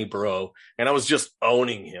a Bernie bro, and I was just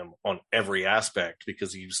owning him on every aspect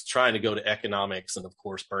because he was trying to go to economics, and of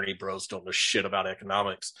course, Bernie bros don't know shit about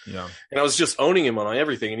economics. Yeah. And I was just owning him on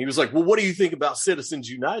everything, and he was like, "Well, what do you think about Citizens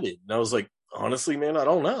United?" And I was like, "Honestly, man, I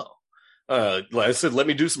don't know." I said, "Let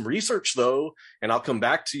me do some research though, and I'll come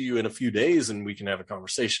back to you in a few days, and we can have a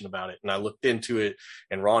conversation about it." And I looked into it,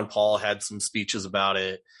 and Ron Paul had some speeches about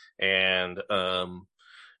it, and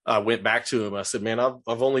I went back to him. I said, "Man,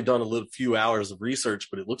 I've only done a few hours of research,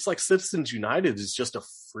 but it looks like Citizens United is just a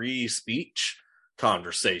free speech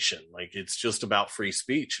conversation. Like it's just about free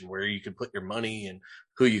speech and where you can put your money and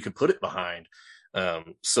who you can put it behind."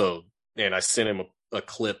 And I sent him a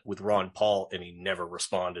clip with Ron Paul, and he never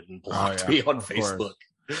responded and blocked me on Facebook.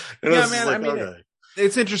 Yeah, man. Like, I mean,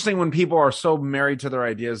 it's interesting when people are so married to their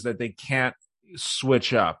ideas that they can't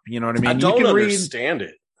switch up. You know what I mean? I don't understand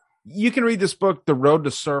it. You can read this book, The Road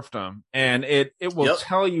to Serfdom, and it will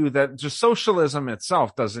tell you that just socialism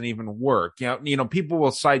itself doesn't even work. You know, people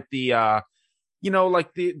will cite the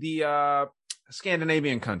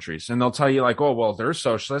Scandinavian countries, and they'll tell you like, "Oh, well, they're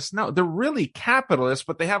socialists." No, they're really capitalists,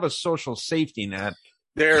 but they have a social safety net,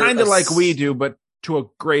 kind of like we do, but to a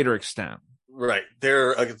greater extent. Right.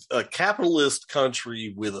 They're a capitalist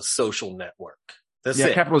country with a social network. That's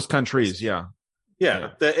it. Capitalist countries. Yeah. Yeah.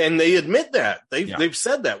 And they admit that. They've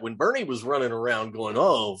said that when Bernie was running around going,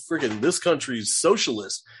 oh, friggin' this country's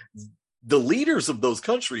socialist. The leaders of those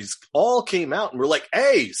countries all came out and were like,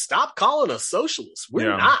 hey, stop calling us socialists.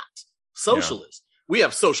 We're not socialists. We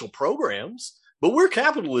have social programs, but we're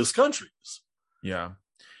capitalist countries. Yeah.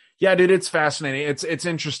 Yeah, dude, it's fascinating. It's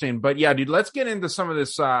interesting. But yeah, dude, let's get into some of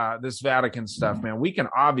this this Vatican stuff, man. We can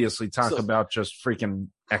obviously talk about just freaking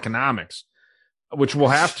economics, which we'll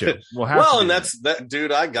have to. And that's that,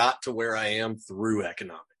 dude. I got to where I am through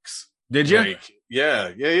economics. Did you?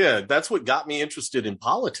 Yeah. That's what got me interested in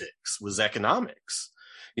politics was economics.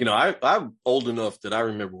 You know, I'm old enough that I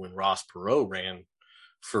remember when Ross Perot ran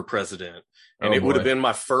for president, and it would have been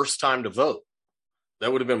my first time to vote.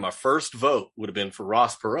 That would have been my first vote, would have been for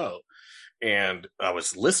Ross Perot. And I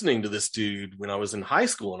was listening to this dude when I was in high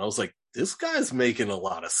school, and I was like, this guy's making a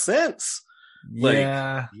lot of sense.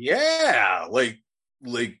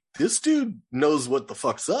 Like this dude knows what the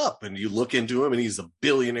fuck's up. And you look into him, and he's a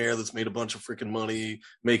billionaire that's made a bunch of freaking money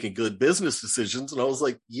making good business decisions. And I was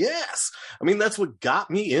like, yes. I mean, that's what got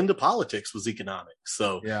me into politics was economics.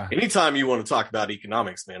 So anytime you want to talk about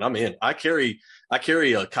economics, man, I'm in. I carry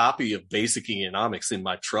a copy of Basic Economics in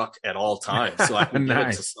my truck at all times, so I can give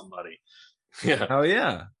it to somebody. Yeah. Oh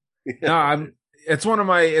yeah. No, it's one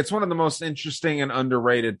of the most interesting and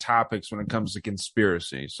underrated topics when it comes to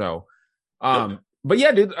conspiracy. So, but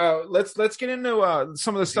yeah, dude, let's get into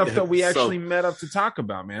some of the stuff that we actually met up to talk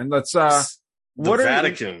about, man. Let's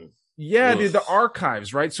Vatican. Yeah, dude, the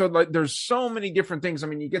archives, right? So like there's so many different things. I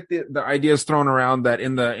mean, you get the ideas thrown around that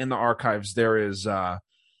in the archives there is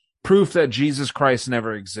proof that Jesus Christ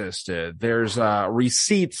never existed. There's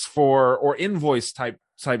receipts for or invoice type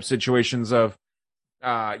situations of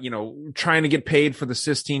trying to get paid for the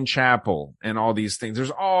Sistine Chapel and all these things.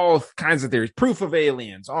 There's all kinds of theories, proof of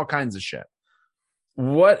aliens, all kinds of shit.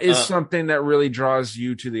 What is something that really draws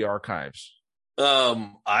you to the archives?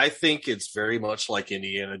 I think it's very much like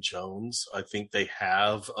Indiana Jones. I think they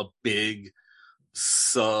have a big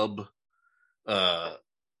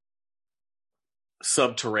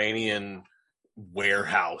subterranean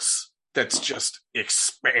warehouse that's just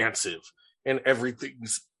expansive, and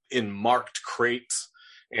everything's in marked crates,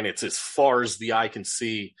 and it's as far as the eye can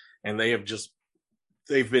see, and they've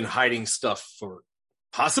been hiding stuff for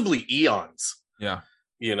possibly eons. Yeah.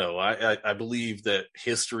 You know, I believe that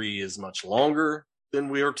history is much longer than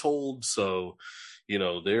we are told. So, you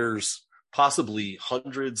know, there's possibly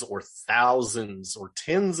hundreds or thousands or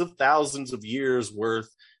tens of thousands of years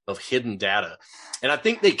worth of hidden data. And I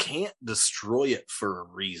think they can't destroy it for a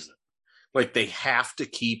reason. Like they have to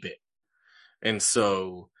keep it. And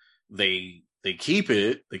so they keep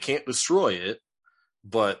it, they can't destroy it,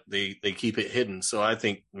 but they keep it hidden. So I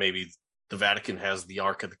think maybe the Vatican has the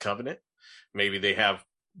Ark of the Covenant. Maybe they have,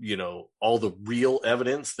 you know, all the real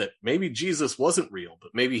evidence that maybe Jesus wasn't real,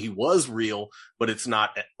 but maybe he was real, but it's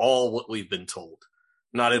not at all what we've been told.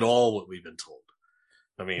 Not at all what we've been told.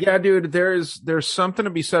 I mean, yeah, dude, there's something to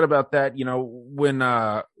be said about that. You know, when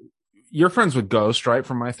you're friends with Ghost, right?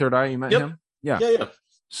 From My Third Eye, you met him? Yeah.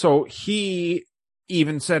 So he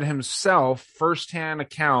even said himself, firsthand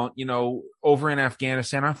account, you know, over in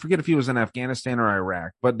Afghanistan. I forget if he was in Afghanistan or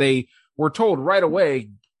Iraq, but they were told right away,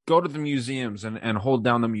 go to the museums and hold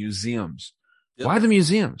down the museums. Yep. Why the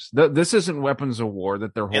museums? This isn't weapons of war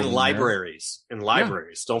that they're holding. And libraries. And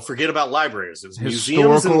libraries. Yeah. Don't forget about libraries. It's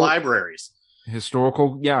museums and libraries.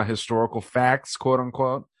 Historical facts, quote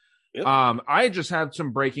unquote. Yep. I just had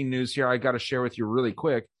some breaking news here I got to share with you really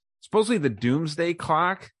quick. Supposedly the doomsday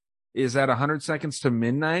clock is at 100 seconds to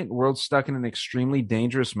midnight. World's stuck in an extremely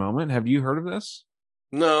dangerous moment. Have you heard of this?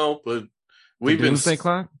 No, but we've been doomsday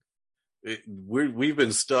clock. We've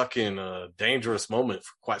been stuck in a dangerous moment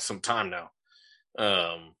for quite some time now.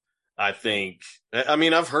 I think. I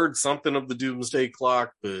mean, I've heard something of the doomsday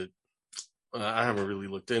clock, but I haven't really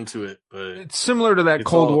looked into it. But it's similar to that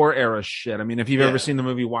Cold War era shit. I mean, if you've ever seen the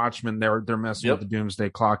movie Watchmen, they're messing with the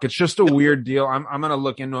doomsday clock. It's just a weird deal. I'm gonna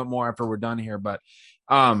look into it more after we're done here. But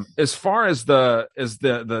as far as the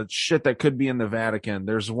shit that could be in the Vatican,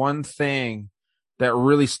 there's one thing that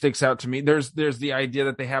really sticks out to me. There's the idea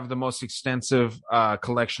that they have the most extensive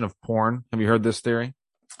collection of porn. Have you heard this theory?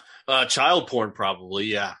 Child porn, probably.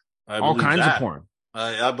 Yeah, all kinds of porn.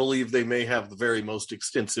 I believe they may have the very most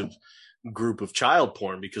extensive group of child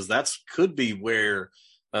porn, because could be where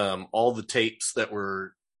all the tapes that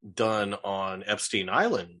were done on Epstein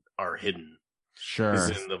Island are hidden. Sure,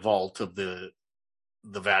 is in the vault of the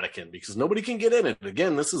the Vatican because nobody can get in it.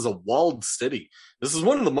 Again, this is a walled city. This is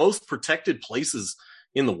one of the most protected places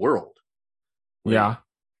in the world.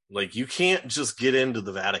 Like you can't just get into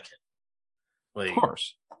the Vatican. Like, of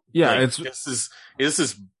course. Yeah, like, this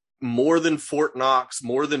is more than Fort Knox,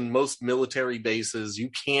 more than most military bases. You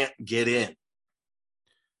can't get in.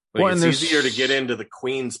 Like, it's easier to get into the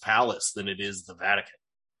Queen's Palace than it is the Vatican.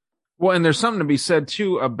 Well, and there's something to be said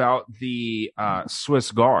too about the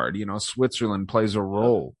Swiss Guard. You know, Switzerland plays a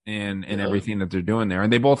role in everything that they're doing there,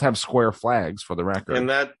 and they both have square flags for the record. And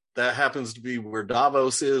that happens to be where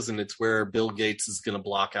Davos is, and it's where Bill Gates is going to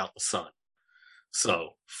block out the sun. So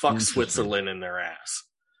fuck Switzerland in their ass.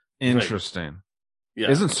 Interesting.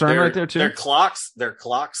 Yeah. Isn't CERN right there too? Their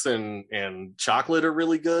clocks and chocolate are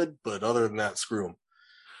really good, but other than that, screw them.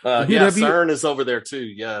 CERN is over there too.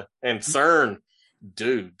 Yeah, and CERN,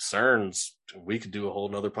 dude, we could do a whole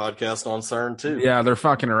nother podcast on CERN too. Yeah, they're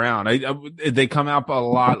fucking around. They come out a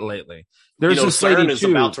lot lately. There's this CERN lady is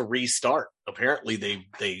too. about to restart. Apparently,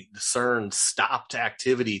 CERN stopped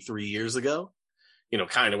activity 3 years ago. You know,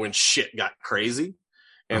 kind of when shit got crazy,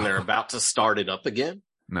 and they're about to start it up again.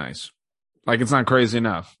 Nice. Like it's not crazy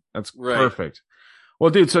enough. That's right. Perfect. Well,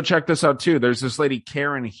 dude, so check this out too. There's this lady,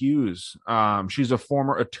 Karen Hughes. She's a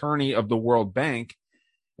former attorney of the World Bank,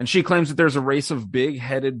 and she claims that there's a race of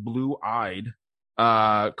big-headed, blue-eyed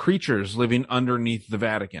creatures living underneath the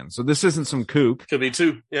Vatican. So this isn't some kook. Could be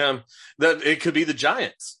too. Yeah, that it could be the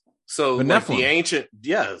giants. So like the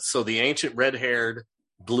ancient red-haired,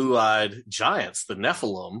 blue-eyed giants, the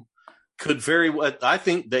Nephilim, could very well. I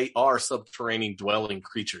think they are subterranean dwelling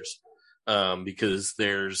creatures. Because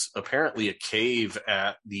there's apparently a cave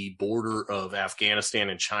at the border of Afghanistan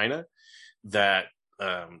and China that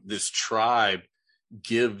this tribe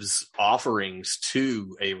gives offerings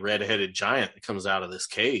to a red-headed giant that comes out of this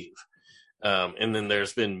cave. And then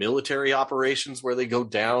there's been military operations where they go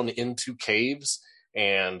down into caves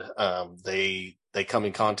and they come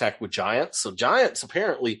in contact with giants. So giants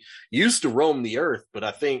apparently used to roam the earth, but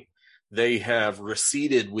I think they have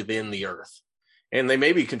receded within the earth. And they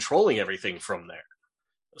may be controlling everything from there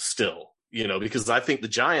still, you know, because I think the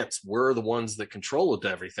giants were the ones that controlled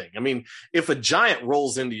everything. I mean, if a giant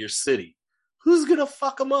rolls into your city, who's going to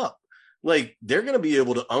fuck them up? Like, they're going to be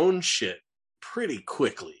able to own shit pretty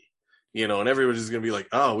quickly, you know, and everybody's going to be like,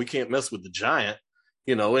 oh, we can't mess with the giant,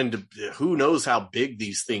 you know, and who knows how big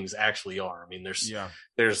these things actually are. I mean,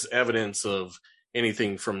 there's evidence of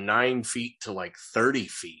anything from 9 feet to like 30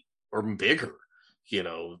 feet or bigger. You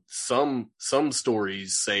know, some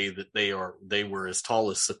stories say that they were as tall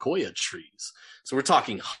as sequoia trees. So we're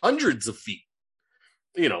talking hundreds of feet.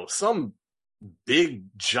 You know, some big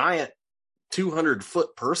giant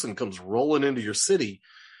 200-foot person comes rolling into your city.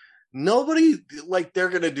 Nobody, like, they're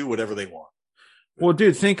going to do whatever they want. Well,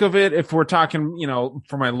 dude, think of it. If we're talking, you know,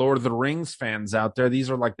 for my Lord of the Rings fans out there, these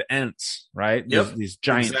are like the Ents, right? Yep, these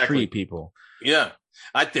giant tree people. Yeah.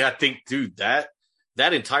 I think, dude, that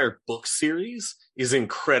entire book series is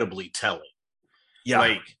incredibly telling. Yeah.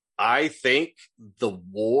 Like, I think the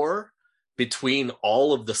war between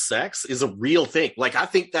all of the sects is a real thing. Like, I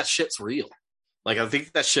think that shit's real. Like, I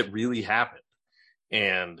think that shit really happened.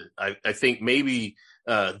 And I think maybe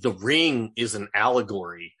the ring is an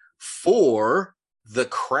allegory for the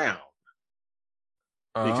crown.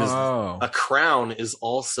 Because a crown is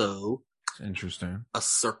also interesting. A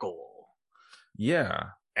circle. Yeah.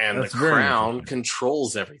 And that's the crown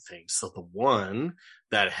controls everything. So the one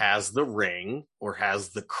that has the ring or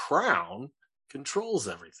has the crown controls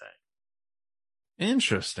everything.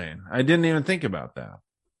 Interesting. I didn't even think about that.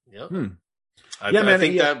 Yep. I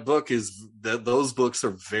think that book those books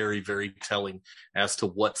are very, very telling as to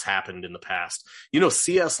what's happened in the past. You know,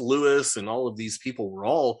 C.S. Lewis and all of these people were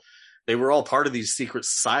all part of these secret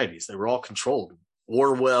societies. They were all controlled.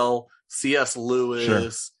 Orwell, C.S. Lewis, sure.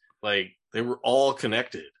 Like, they were all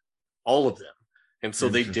connected, all of them. And so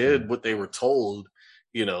they did what they were told.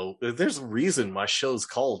 You know, there's a reason my show's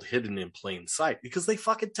called Hidden in Plain Sight, because they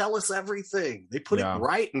fucking tell us everything. They put it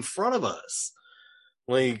right in front of us.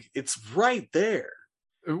 Like, it's right there.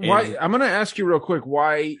 Why? I'm going to ask you real quick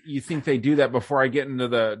why you think they do that before I get into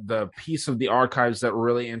the piece of the archives that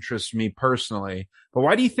really interests me personally. But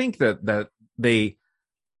why do you think that they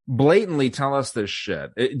blatantly tell us this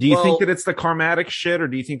shit? Do you think that it's the karmatic shit, or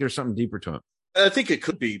do you think there's something deeper to it? I think it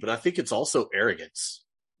could be, but I think it's also arrogance.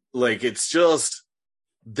 Like, it's just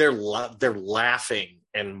they're laughing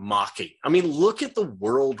and mocking. I mean, look at the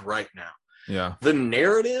world right now. Yeah. The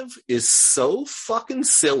narrative is so fucking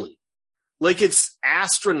silly. Like, it's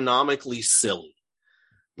astronomically silly.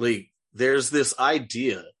 Like, there's this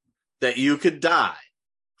idea that you could die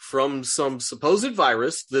from some supposed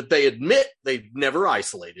virus that they admit they've never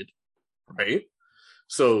isolated, right?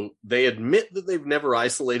 So they admit that they've never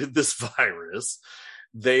isolated this virus.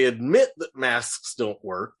 They admit that masks don't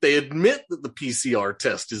work. They admit that the PCR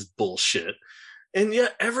test is bullshit. And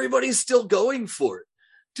yet everybody's still going for it.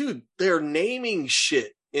 Dude, they're naming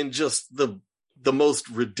shit in just the most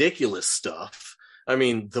ridiculous stuff. I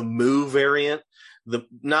mean, the moo variant,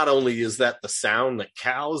 not only is that the sound that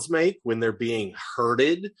cows make when they're being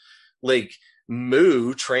herded, like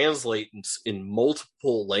moo translates in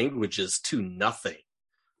multiple languages to nothing.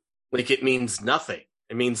 Like it means nothing.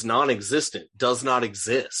 It means non-existent, does not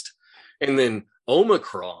exist. And then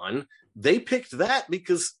Omicron, they picked that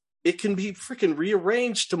because it can be freaking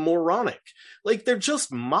rearranged to moronic. Like they're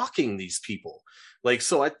just mocking these people. Like,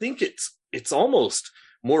 so I think it's almost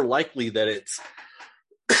more likely that it's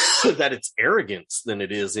that it's arrogance than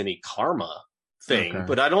it is any karma thing. Okay.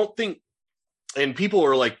 But I don't think, and people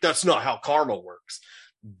are like, that's not how karma works.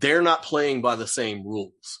 They're not playing by the same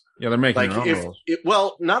rules. Yeah, they're making their own rules.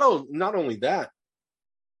 Well, not only that,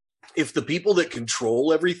 if the people that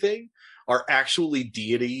control everything are actually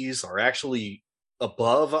deities, are actually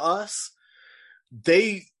above us,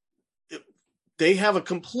 they have a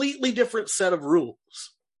completely different set of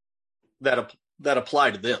rules that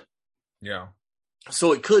apply to them. Yeah.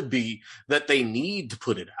 So it could be that they need to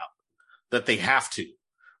put it out, that they have to,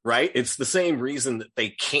 right? It's the same reason that they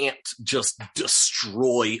can't just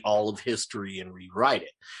destroy all of history and rewrite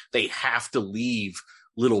it. They have to leave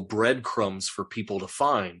little breadcrumbs for people to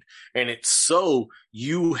find. And it's so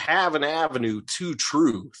you have an avenue to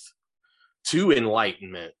truth, to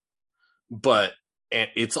enlightenment, but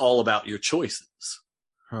it's all about your choices.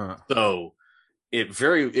 Huh. So it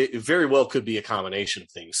very well could be a combination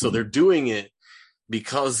of things. So they're doing it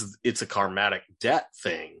because it's a karmatic debt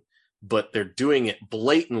thing, but they're doing it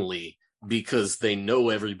blatantly because they know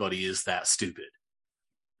everybody is that stupid.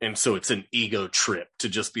 And so it's an ego trip to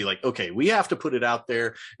just be like, okay, we have to put it out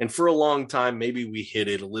there. And for a long time, maybe we hit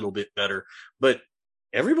it a little bit better, but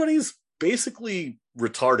everybody's basically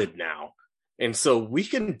retarded now. And so we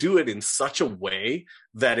can do it in such a way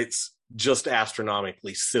that it's just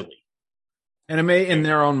astronomically silly. And it may, in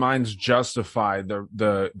their own minds, justify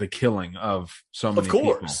the killing of so many people.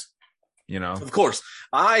 Of course. You know? Of course.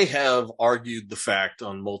 I have argued the fact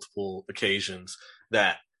on multiple occasions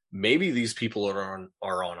that maybe these people are on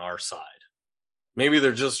our side. Maybe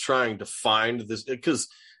they're just trying to find this, because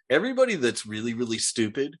everybody that's really, really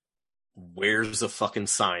stupid wears a fucking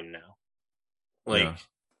sign now. Like, yeah.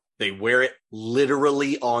 They wear it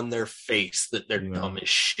literally on their face that they're dumb as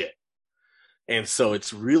shit. And so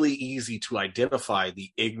it's really easy to identify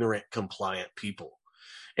the ignorant, compliant people.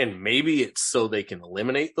 And maybe it's so they can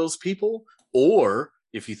eliminate those people. Or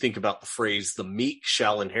if you think about the phrase, the meek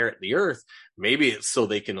shall inherit the earth, maybe it's so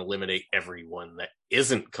they can eliminate everyone that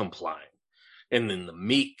isn't complying. And then the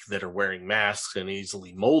meek that are wearing masks and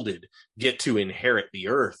easily molded get to inherit the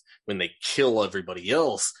earth when they kill everybody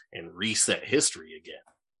else and reset history again.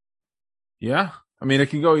 Yeah. I mean, it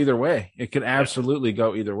can go either way. It could absolutely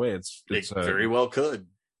go either way. It very well could.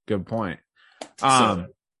 Good point.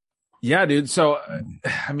 Yeah, dude. So,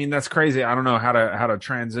 I mean, that's crazy. I don't know how to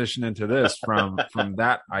transition into this from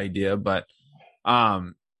that idea, but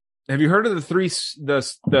have you heard of the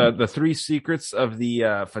three secrets of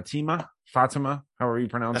the Fatima, however you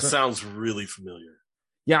pronounce it? That sounds really familiar.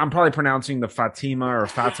 Yeah, I'm probably pronouncing the Fatima or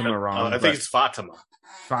Fatima wrong. I think it's Fatima.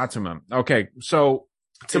 Fatima. Okay, so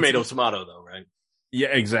tomato, though, right? Yeah,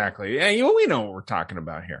 exactly. And we know what we're talking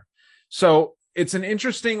about here. So it's an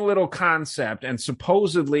interesting little concept, and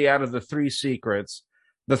supposedly out of the three secrets,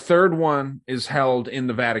 the third one is held in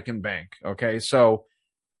the Vatican Bank. Okay, so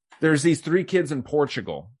there's these three kids in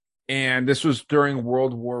Portugal, and this was during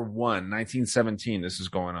World War I, 1917. This is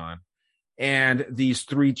going on, and these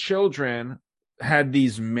three children had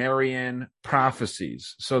these Marian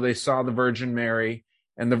prophecies. So they saw the Virgin Mary,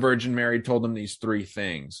 and the Virgin Mary told them these three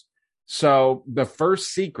things. So the first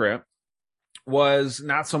secret was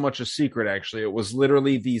not so much a secret, actually. It was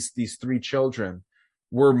literally these three children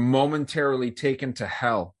were momentarily taken to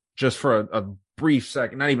hell just for a brief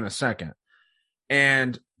second, not even a second.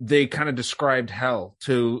 And they kind of described hell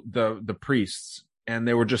to the priests. And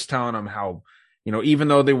they were just telling them how, even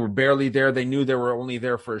though they were barely there, they knew they were only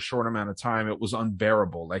there for a short amount of time. It was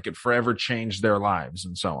unbearable. Like it forever changed their lives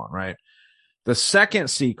and so on, right? The second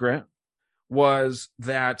secret was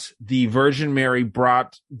that the Virgin Mary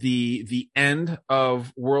brought the end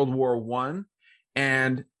of World War I,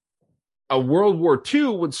 and a World War II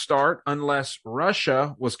would start unless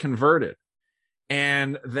Russia was converted.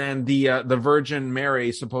 And then the Virgin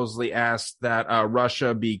Mary supposedly asked that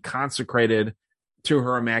Russia be consecrated to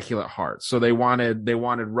her Immaculate Heart. So they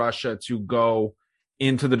wanted Russia to go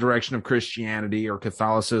into the direction of Christianity or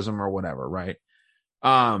Catholicism or whatever, right?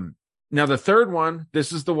 Now the third one,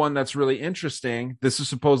 this is the one that's really interesting. This is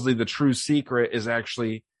supposedly the true secret, is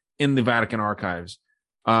actually in the Vatican archives,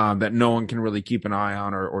 that no one can really keep an eye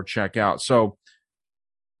on or check out. So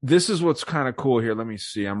this is what's kind of cool here. Let me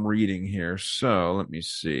see. I'm reading here. So let me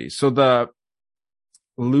see. So the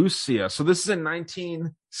Lucia. So this is in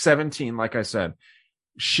 1917, like I said.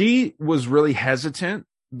 She was really hesitant.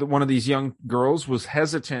 One of these young girls was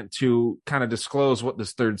hesitant to kind of disclose what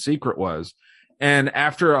this third secret was. And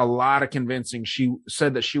after a lot of convincing, she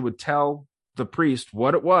said that she would tell the priest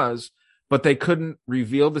what it was, but they couldn't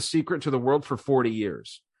reveal the secret to the world for 40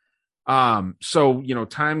 years. So,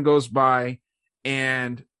 time goes by,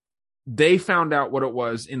 and they found out what it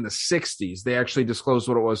was in the 60s. They actually disclosed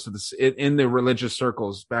what it was in the religious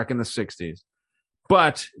circles back in the 60s.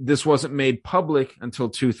 But this wasn't made public until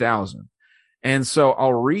 2000. And so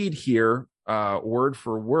I'll read here word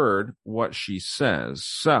for word what she says.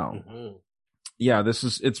 So, yeah,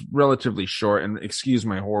 it's relatively short, and excuse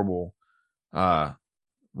my horrible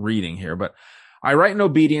reading here, but I write in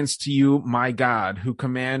obedience to you, my God, who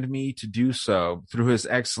command me to do so through his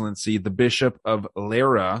excellency, the Bishop of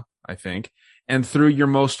Lyra, I think, and through your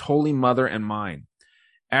most holy mother and mine.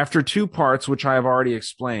 After two parts, which I have already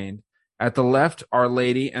explained, at the left, Our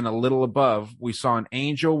Lady, and a little above, we saw an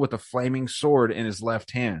angel with a flaming sword in his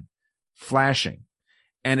left hand, flashing,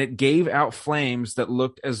 and it gave out flames that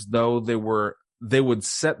looked as though they would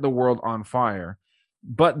set the world on fire,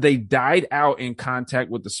 but they died out in contact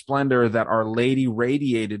with the splendor that Our Lady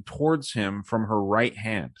radiated towards him from her right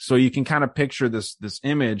hand. So you can kind of picture this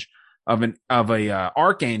image of a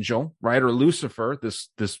archangel, right, or Lucifer, this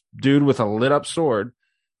dude with a lit up sword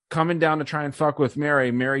coming down to try and fuck with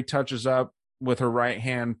Mary. Mary touches up with her right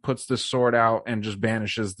hand, puts this sword out, and just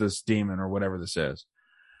banishes this demon or whatever this is.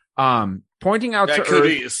 Pointing out that to could Earth,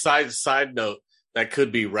 be side note. That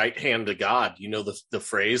could be right hand to God. You know the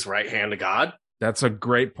phrase right hand to God? That's a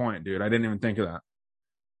great point, dude. I didn't even think of that.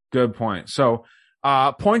 Good point. So,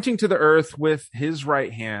 pointing to the earth with his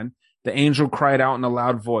right hand, the angel cried out in a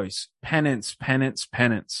loud voice, penance, penance,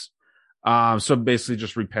 penance. So basically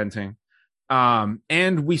just repenting.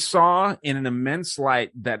 And we saw in an immense light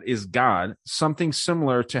that is God, something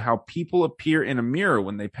similar to how people appear in a mirror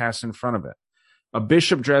when they pass in front of it. A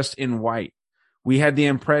bishop dressed in white. We had the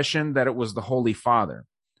impression that it was the Holy Father.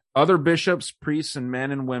 Other bishops, priests, and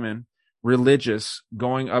men and women, religious,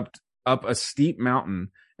 going up a steep mountain,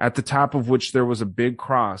 at the top of which there was a big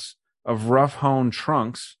cross of rough-hewn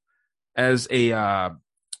trunks as a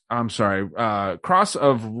cross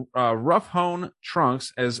of rough-hewn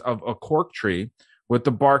trunks as of a cork tree with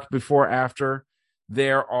the bark before. After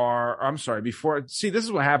there are, see, this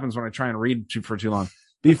is what happens when I try and read for too long.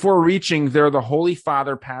 Before reaching there, the Holy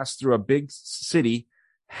Father passed through a big city,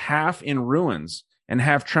 half in ruins and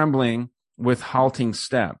half trembling with halting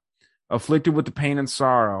step. Afflicted with the pain and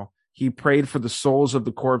sorrow, he prayed for the souls of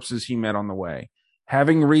the corpses he met on the way.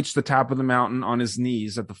 Having reached the top of the mountain on his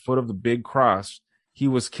knees at the foot of the big cross, he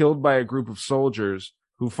was killed by a group of soldiers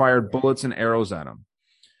who fired bullets and arrows at him.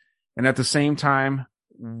 And at the same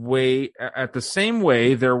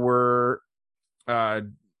way, there were,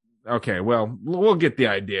 okay, well, we'll get the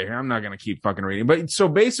idea here. I'm not going to keep fucking reading. But so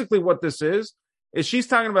basically what this is she's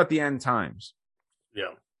talking about the end times.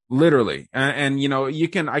 Yeah. Literally. And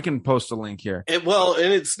I can post a link here. And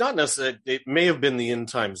it's not necessarily, it may have been the end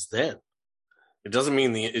times then. It doesn't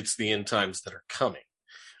mean it's the end times that are coming.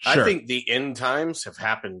 Sure. I think the end times have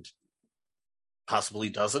happened possibly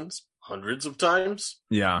dozens, hundreds of times.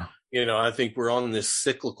 Yeah. I think we're on this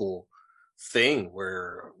cyclical thing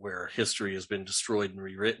where history has been destroyed and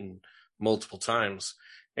rewritten multiple times.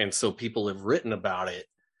 And so people have written about it,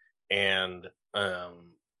 and, and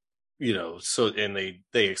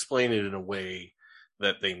they explain it in a way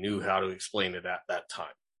that they knew how to explain it at that time,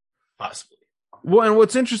 possibly. Well, and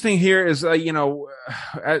what's interesting here is,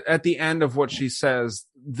 at the end of what she says,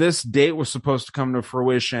 this date was supposed to come to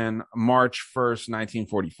fruition March 1st,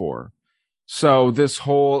 1944. So this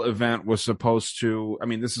whole event was supposed to,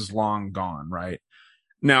 this is long gone, right?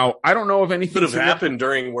 Now, I don't know if anything could have happened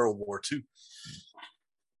during World War II.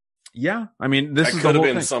 Yeah. This could have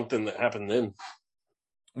been something that happened then.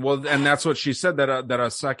 Well, and that's what she said, that a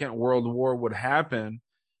second world war would happen,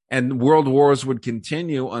 and world wars would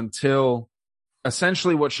continue until,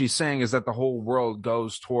 essentially what she's saying is that the whole world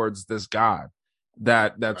goes towards this God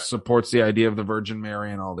that right. supports the idea of the Virgin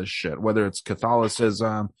Mary and all this shit, whether it's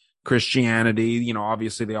Catholicism, Christianity,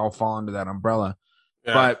 obviously they all fall under that umbrella.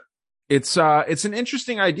 Yeah. But It's an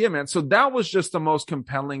interesting idea, man. So that was just the most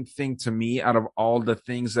compelling thing to me out of all the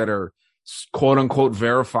things that are quote unquote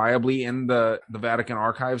verifiably in the Vatican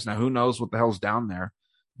archives. Now, who knows what the hell's down there,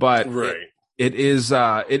 but Right. it is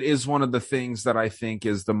one of the things that I think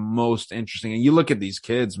is the most interesting. And you look at these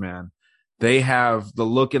kids, man, they have the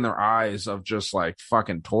look in their eyes of just like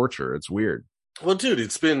fucking torture. It's weird. Well, dude,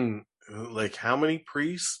 it's been like how many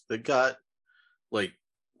priests that got like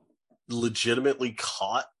legitimately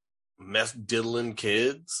caught diddling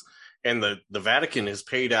kids, and the Vatican has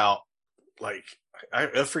paid out like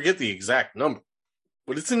I forget the exact number,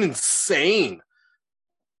 but it's an insane.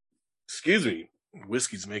 Excuse me,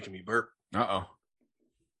 whiskey's making me burp.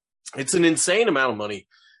 It's an insane amount of money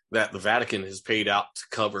that the Vatican has paid out to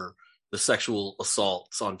cover the sexual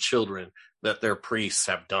assaults on children that their priests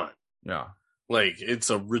have done. Yeah. Like, it's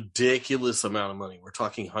a ridiculous amount of money. We're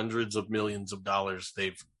talking hundreds of millions of dollars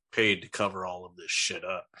they've paid to cover all of this shit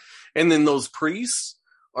up. And then those priests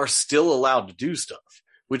are still allowed to do stuff,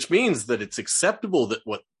 which means that it's acceptable that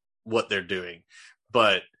what they're doing.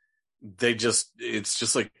 But it's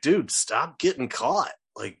just like, dude, stop getting caught.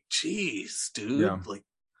 Like, geez, dude, Yeah. like,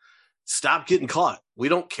 stop getting caught. We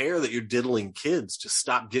don't care that you're diddling kids. Just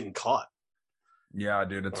stop getting caught. Yeah,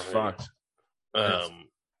 dude, it's fucked.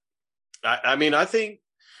 I mean, I think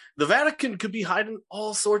the Vatican could be hiding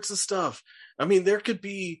all sorts of stuff. I mean, there could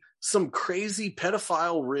be some crazy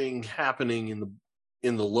pedophile ring happening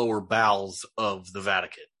in the lower bowels of the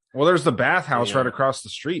Vatican. Well, there's the bathhouse right across the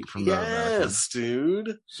street from the Vatican. Yes,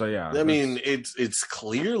 dude. So yeah, I mean, it's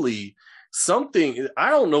clearly something. I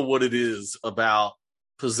don't know what it is about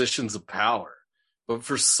positions of power, but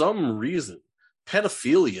for some reason,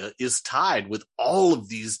 pedophilia is tied with all of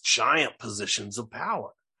these giant positions of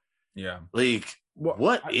power. yeah. Like,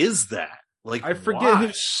 what is that? Like, I forget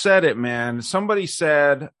who said it, man. Somebody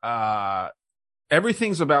said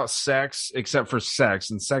everything's about sex except for sex,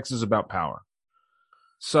 and sex is about power.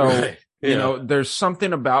 So, Right. you Yeah. know, there's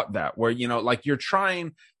something about that where, you know, like you're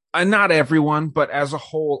trying, not everyone, but as a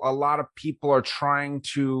whole, a lot of people are trying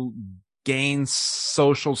to gain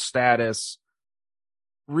social status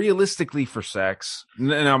realistically for sex.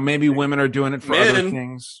 Now, maybe women are doing it for other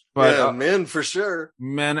things, but men for sure.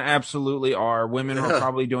 Men absolutely are. Women are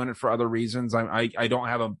probably doing it for other reasons. I don't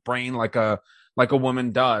have a brain like a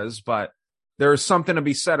woman does, but there's something to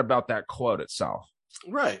be said about that quote itself.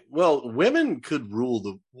 Right. Well, women could rule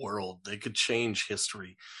the world. They could change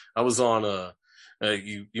history. I was on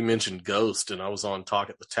you mentioned Ghost, and I was on Talk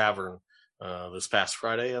at the Tavern this past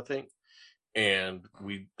Friday, I think. And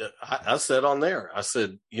I said on there, I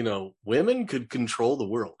said, you know, women could control the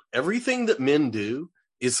world. Everything that men do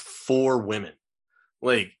is for women.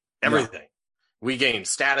 Like, everything. Yeah. We gain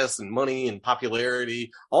status and money and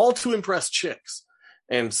popularity, all to impress chicks.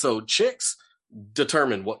 And so chicks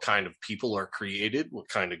determine what kind of people are created, what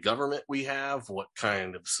kind of government we have, what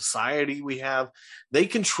kind of society we have. They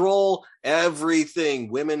control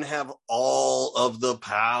everything. Women have all of the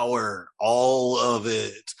power, all of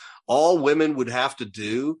it. All women would have to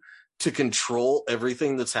do to control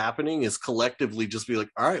everything that's happening is collectively just be like,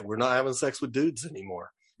 all right, we're not having sex with dudes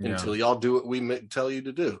anymore until y'all do what we tell you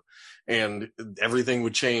to do. And everything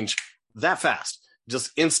would change that fast,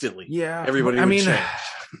 just instantly. Yeah. Everybody would change.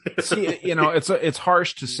 See, you know, it's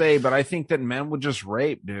harsh to say, but I think that men would just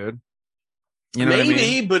rape, dude. You know Maybe, what I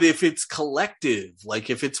mean? But if it's collective, like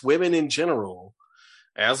if it's women in general,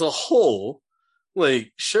 as a whole,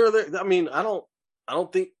 like, sure, I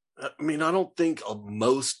don't think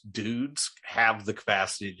most dudes have the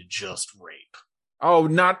capacity to just rape. Oh,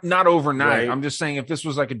 not overnight. Right. I'm just saying if this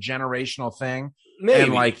was like a generational thing, Maybe.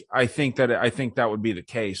 and like I think that would be the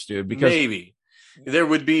case, dude. Because maybe there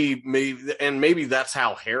would be maybe that's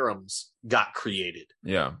how harems got created.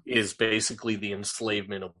 Yeah, is basically the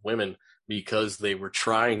enslavement of women because they were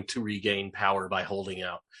trying to regain power by holding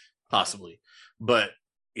out, possibly. But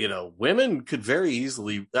you know, women could very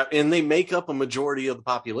easily, and they make up a majority of the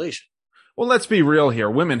population. Well, let's be real here.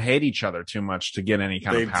 Women hate each other too much to get any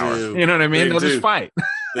kind of power. Do. You know what I mean? They'll just fight.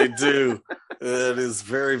 They do. That is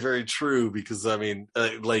very, very true because I mean,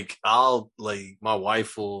 my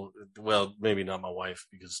wife will, well, maybe not my wife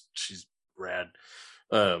because she's rad.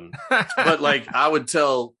 But like I would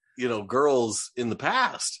tell, you know, girls in the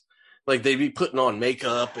past, like they'd be putting on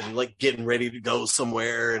makeup and like getting ready to go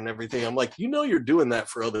somewhere and everything. I'm like, you know, you're doing that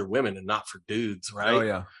for other women and not for dudes, right? Oh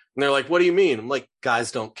yeah. And they're like, what do you mean? I'm like,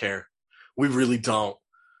 guys don't care. We really don't.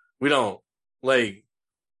 We don't. Like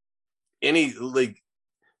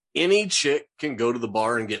any chick can go to the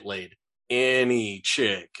bar and get laid. Any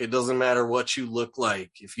chick. It doesn't matter what you look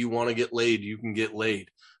like. If you want to get laid, you can get laid.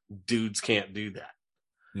 Dudes can't do that.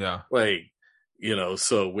 Yeah. Like,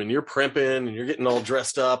 So when you're primping and you're getting all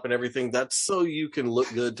dressed up and everything, that's so you can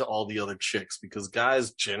look good to all the other chicks, because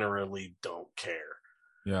guys generally don't care.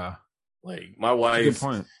 Yeah. Like my wife, good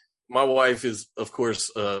point. My wife is, of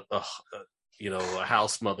course, a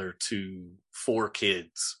house mother to 4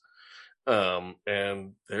 kids.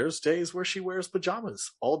 And there's days where she wears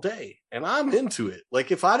pajamas all day, and I'm into it.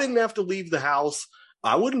 Like, if I didn't have to leave the house,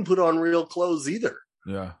 I wouldn't put on real clothes either.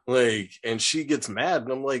 Yeah. Like, and she gets mad,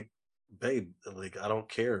 and I'm like, babe, like, I don't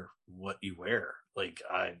care what you wear. Like,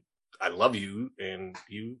 I love you, and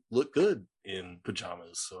you look good in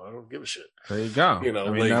pajamas, so I don't give a shit. There you go. I mean,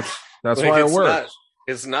 like, that's like, why it works.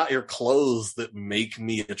 It's not your clothes that make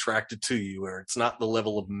me attracted to you, or it's not the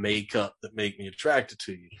level of makeup that make me attracted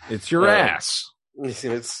to you. It's your ass.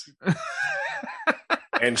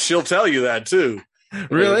 And she'll tell you that too.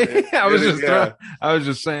 Really? I was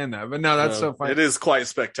just saying that, but no, that's so funny. It is quite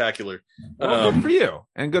spectacular. Well, good for you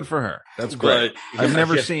and good for her. That's great. I've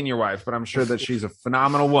never seen your wife, but I'm sure that she's a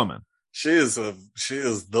phenomenal woman. She is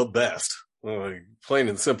the best. Plain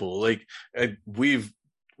and simple. Like,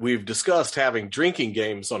 we've discussed having drinking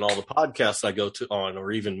games on all the podcasts I go to on,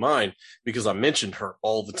 or even mine, because I mentioned her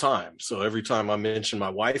all the time. So every time I mention my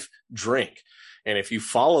wife, drink. And if you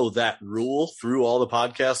follow that rule through all the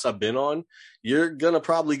podcasts I've been on, you're going to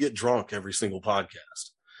probably get drunk every single podcast.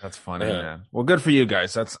 That's funny, man. Well, good for you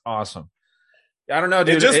guys. That's awesome. I don't know,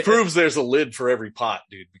 dude. It just proves there's a lid for every pot,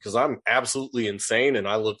 dude, because I'm absolutely insane and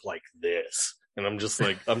I look like this. And I'm just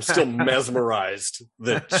like, I'm still mesmerized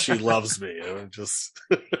that she loves me. And I'm just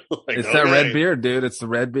like, it's that red beard, dude. It's the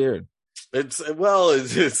red beard. It's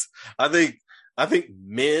I think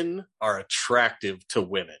men are attractive to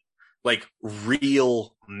women, like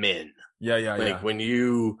real men. Yeah. When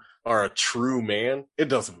you are a true man, it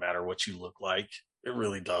doesn't matter what you look like. It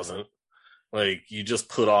really doesn't. Like, you just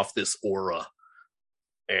put off this aura.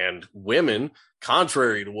 And women,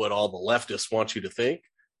 contrary to what all the leftists want you to think,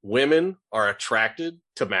 women are attracted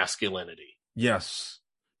to masculinity. Yes.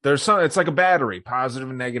 It's like a battery, positive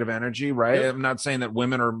and negative energy, right? Yep. I'm not saying that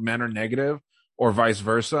women or men are negative or vice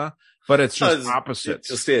versa, but it's just opposites.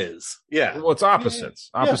 It just is. Yeah. Well, it's opposites.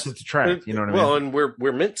 Opposites attract. You know what I mean? Well, and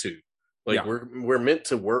we're meant to. Like, we're meant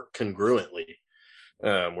to work congruently.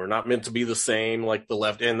 We're not meant to be the same like the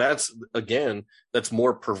left. And that's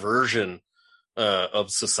more perversion of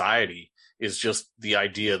society, is just the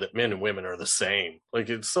idea that men and women are the same. Like,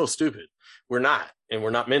 it's so stupid. We're not, and we're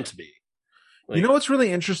not meant to be. Like, you know what's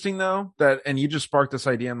really interesting though, and you just sparked this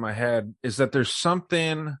idea in my head, is that there's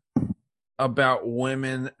something about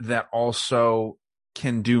women that also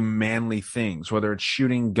can do manly things, whether it's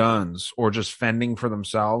shooting guns or just fending for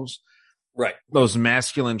themselves. Right. Those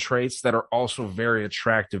masculine traits that are also very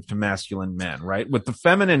attractive to masculine men, right? With the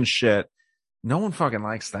feminine shit, no one fucking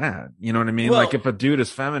likes that. You know what I mean? Well, like, if a dude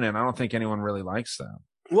is feminine, I don't think anyone really likes that.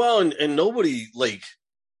 Well, and nobody, like,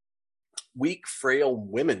 weak, frail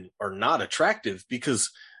women are not attractive, because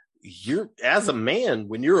as a man,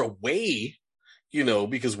 when you're away,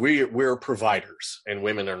 because we're providers and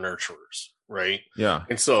women are nurturers, right? Yeah.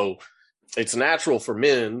 And so it's natural for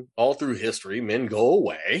men all through history, men go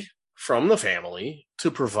away from the family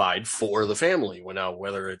to provide for the family.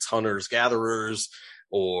 Whether it's hunters, gatherers,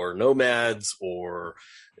 or nomads, or,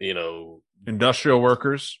 industrial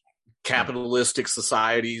workers, capitalistic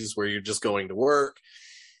societies where you're just going to work.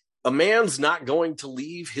 A man's not going to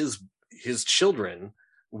leave his children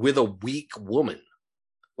with a weak woman.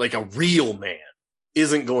 Like, a real man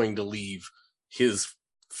isn't going to leave his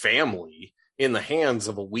family in the hands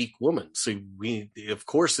of a weak woman. So of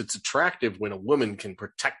course, it's attractive when a woman can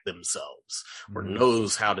protect themselves or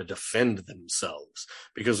knows how to defend themselves,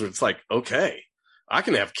 because it's like, okay, I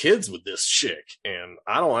can have kids with this chick and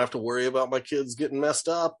I don't have to worry about my kids getting messed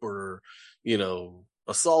up or,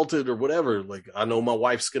 assaulted or whatever. Like, I know my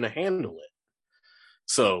wife's going to handle it.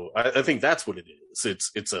 So I think that's what it is.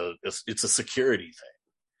 It's a security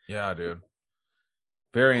thing. Yeah, dude.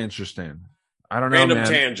 Very interesting. I don't know,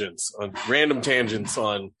 Random tangents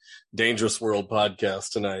on Dangerous World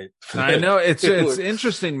podcast tonight. I know it's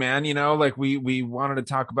interesting, man. Like, we wanted to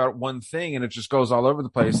talk about one thing and it just goes all over the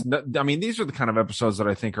place. I mean, these are the kind of episodes that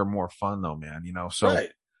I think are more fun though, man, so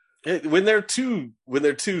right. When they're too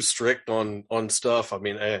strict on stuff. I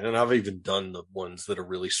mean, and I've even done the ones that are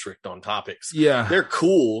really strict on topics. Yeah. They're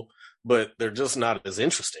cool, but they're just not as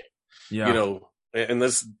interesting. Yeah. And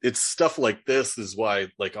it's stuff like this is why,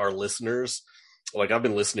 like, our listeners, like, I've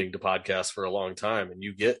been listening to podcasts for a long time, and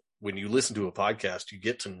when you listen to a podcast, you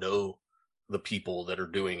get to know the people that are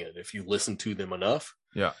doing it if you listen to them enough.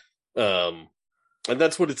 Yeah. And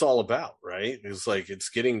that's what it's all about, right? It's like, it's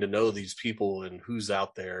getting to know these people and who's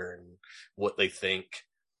out there and what they think.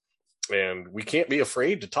 And we can't be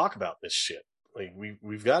afraid to talk about this shit. Like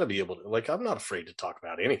we've got to be able to, like, I'm not afraid to talk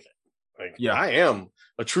about anything. Like, Yeah. I am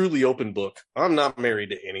a truly open book. I'm not married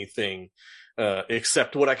to anything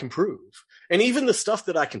except what I can prove. And even the stuff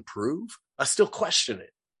that I can prove, I still question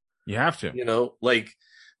it. You have to. You know, like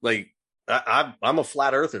I'm a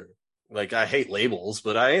flat earther. Like, I hate labels,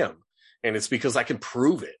 but I am. And it's because I can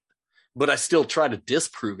prove it. But I still try to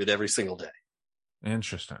disprove it every single day.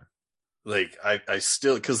 Interesting. Like, I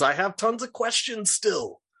still, because I have tons of questions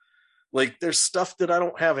still. Like, there's stuff that I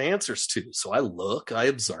don't have answers to. So I look, I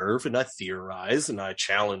observe, and I theorize, and I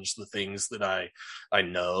challenge the things that I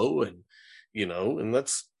know. And, you know, and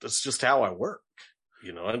that's just how I work.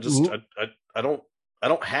 You know, I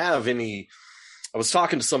don't have any. I was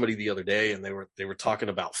talking to somebody the other day, and they were talking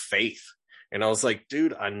about faith. And I was like,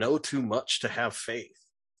 dude, I know too much to have faith.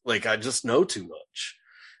 Like, I just know too much.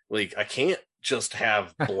 Like, I can't just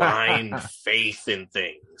have blind faith in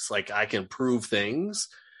things. Like, I can prove things.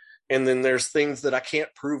 And then there's things that I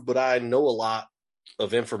can't prove, but I know a lot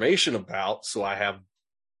of information about. So I have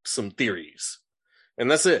some theories. And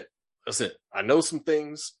that's it. That's it. I know some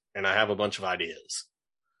things, and I have a bunch of ideas.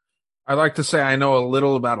 I like to say I know a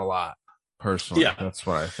little about a lot, personally. Yeah. That's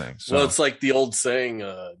what I think. So, Well, it's like the old saying,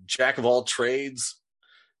 jack of all trades.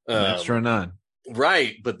 master of none.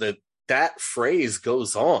 Right. But that phrase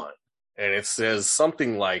goes on, and it says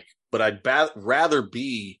something like, but I'd rather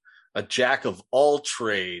be a jack of all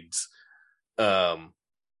trades than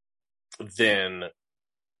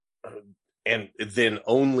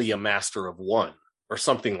only a master of one, or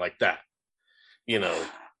something like that. You know,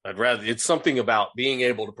 it's something about being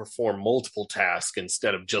able to perform multiple tasks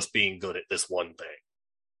instead of just being good at this one thing.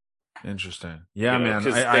 Interesting. Yeah, You know, man.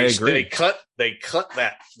 'cause I agree. They cut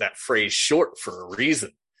that phrase short for a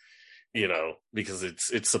reason. You know, because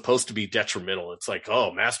it's supposed to be detrimental. It's like,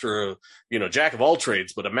 oh, master of, you know, jack of all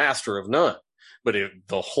trades, but a master of none. But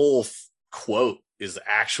the whole quote is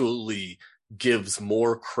actually gives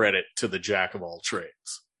more credit to the jack of all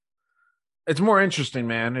trades. It's more interesting,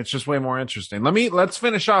 man. It's just way more interesting. Let's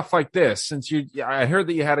finish off like this. Since I heard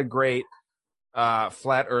that you had a great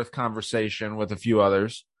flat earth conversation with a few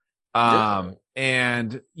others.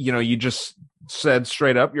 And you know, you just said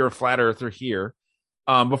straight up, you're a flat earther here.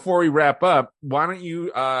 Before we wrap up, why don't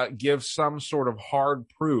you give some sort of hard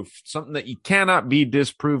proof, something that you cannot be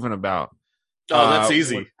disproven about? Oh, that's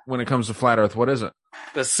easy. When it comes to flat earth, what is it?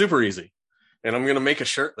 That's super easy. And I'm going to make a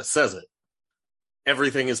shirt that says it.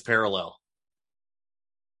 Everything is parallel.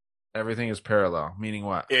 Everything is parallel, meaning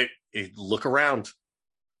what? Look around.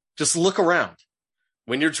 Just look around.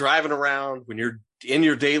 When you're driving around, when you're in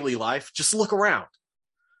your daily life, just look around.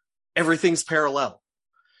 Everything's parallel.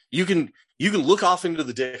 You can look off into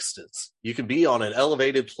the distance. You can be on an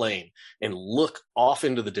elevated plane and look off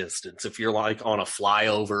into the distance. If you're like on a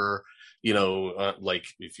flyover, you know, like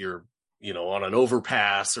if you're, you know, on an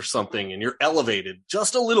overpass or something, and you're elevated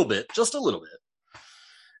just a little bit,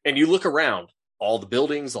 and you look around, all the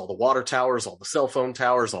buildings, all the water towers, all the cell phone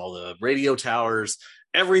towers, all the radio towers,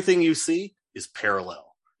 everything you see is parallel.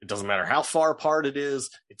 It doesn't matter how far apart it is.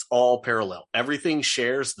 It's all parallel. Everything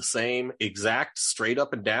shares the same exact straight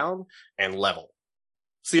up and down and level.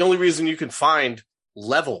 It's the only reason you can find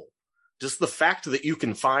level. Just the fact that you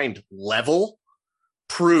can find level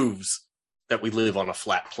proves that we live on a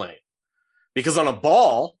flat plane. Because on a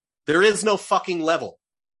ball, there is no fucking level.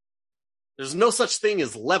 There's no such thing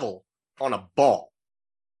as level on a ball.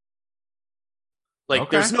 Like,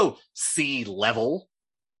 There's no sea level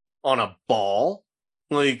on a ball.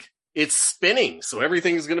 Like, it's spinning, so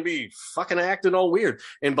everything's going to be fucking acting all weird.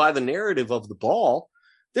 And by the narrative of the ball,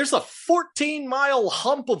 there's a 14-mile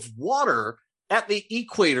hump of water at the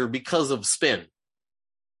equator because of spin.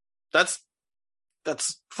 That's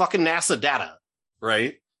fucking NASA data,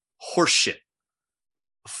 right? Horseshit.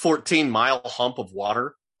 A 14-mile hump of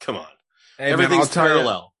water? Come on. Hey, Everything's man,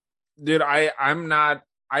 parallel. Dude, I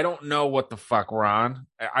don't know what the fuck, Ron.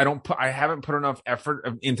 I haven't put enough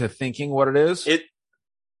effort into thinking what it is.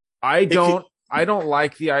 I don't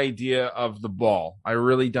like the idea of the ball. I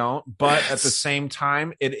really don't. But at the same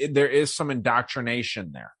time, there is some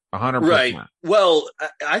indoctrination there. 100%. Right. Well,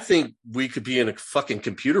 I think we could be in a fucking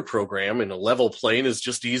computer program, and a level plane is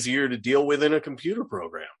just easier to deal with in a computer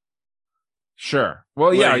program. Sure.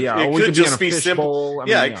 Well, yeah. It We could just be simple.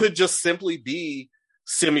 It could just simply be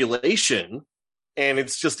simulation, and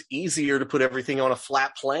it's just easier to put everything on a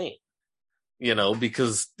flat plane, you know,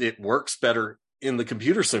 because it works better in the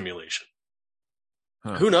computer simulation.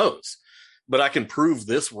 Huh. Who knows? But I can prove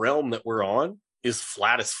this realm that we're on is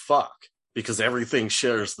flat as fuck because everything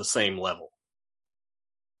shares the same level.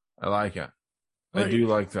 I like it. Right. I do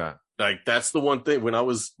like that. Like, that's the one thing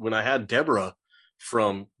when I had Deborah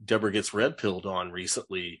from Deborah Gets Red Pilled on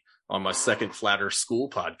recently on my second Flat Earth School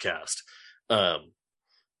podcast.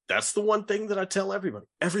 That's the one thing that I tell everybody.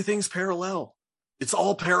 Everything's parallel. It's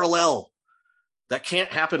all parallel. That can't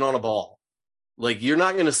happen on a ball. Like, you're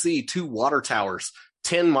not going to see two water towers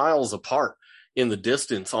 10 miles apart in the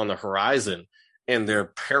distance on the horizon, and they're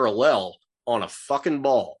parallel on a fucking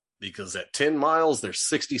ball, because at 10 miles, there's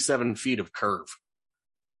 67 feet of curve.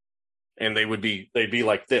 And they'd be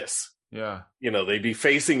like this. Yeah. They'd be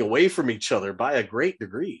facing away from each other by a great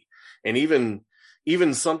degree. And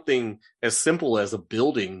even something as simple as a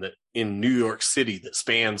building that in New York City that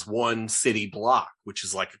spans one city block, which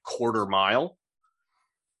is like a quarter mile,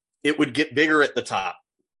 it would get bigger at the top,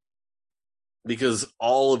 because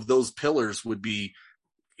all of those pillars would be,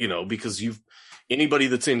 because anybody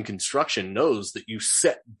that's in construction knows that you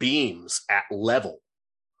set beams at level.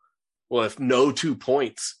 Well, if no 2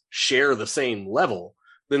 points share the same level,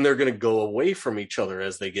 then they're going to go away from each other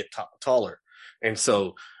as they get taller. And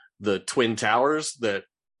so the Twin Towers that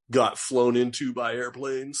got flown into by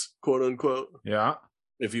airplanes, quote unquote. Yeah.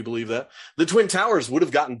 If you believe that, the Twin Towers would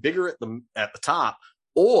have gotten bigger at the top,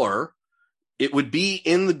 or it would be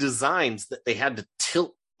in the designs that they had to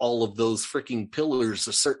tilt all of those freaking pillars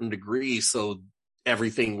a certain degree so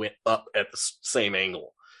everything went up at the same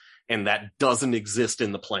angle. And that doesn't exist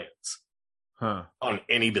in the plans on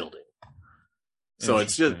any building. So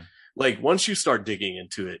it's just like, once you start digging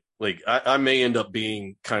into it, like I may end up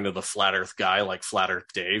being kind of the flat earth guy, like Flat Earth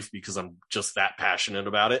Dave, because I'm just that passionate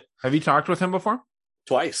about it. Have you talked with him before?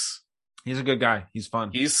 Twice. He's a good guy. He's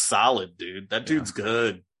fun. He's solid, dude. That dude's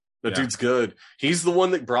good. Dude's good. He's the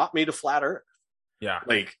one that brought me to Flat Earth. Yeah.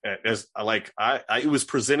 It was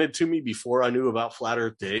presented to me before I knew about Flat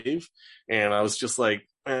Earth Dave. And I was just like,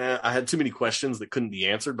 I had too many questions that couldn't be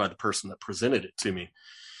answered by the person that presented it to me.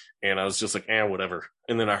 And I was just like, whatever.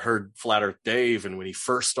 And then I heard Flat Earth Dave. And when he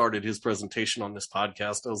first started his presentation on this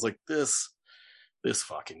podcast, I was like, this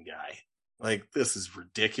fucking guy, like, this is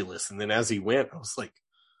ridiculous. And then as he went, I was like,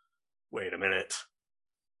 wait a minute.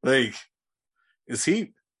 Like, is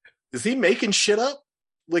he making shit up?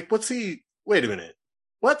 Like, wait a minute.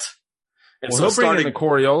 What? And he'll bring in the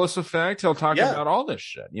Coriolis effect. He'll talk about all this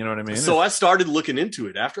shit. You know what I mean? So I started looking into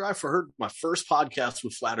it. After I heard my first podcast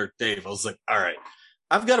with Flat Earth Dave, I was like, all right,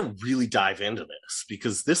 I've got to really dive into this,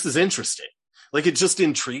 because this is interesting. Like, it just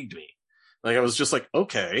intrigued me. Like, I was just like,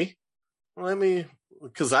 okay,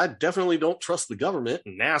 because I definitely don't trust the government,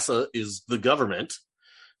 and NASA is the government.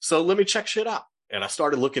 So let me check shit out. And I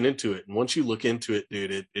started looking into it. And once you look into it,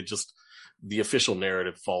 dude, it just, the official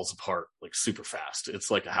narrative falls apart like super fast.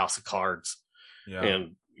 It's like a house of cards. Yeah.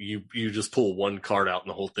 And you just pull one card out and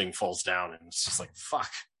the whole thing falls down. And it's just like,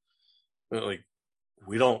 fuck. Like,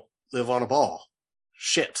 we don't live on a ball.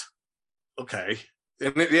 Shit. Okay.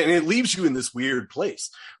 And it leaves you in this weird place.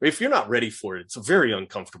 If you're not ready for it, it's a very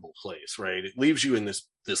uncomfortable place, right? It leaves you in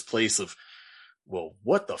this place of, well,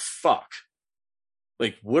 what the fuck?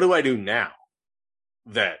 Like, what do I do now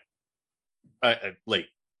that like,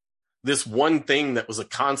 this one thing that was a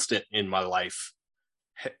constant in my life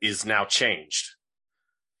is now changed,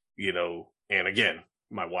 and again,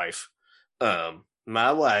 my wife,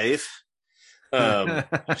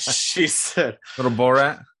 she said, little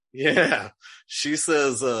Borat. Yeah. She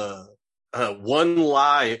says, one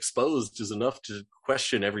lie exposed is enough to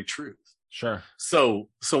question every truth. Sure. So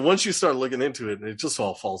once you start looking into it, it just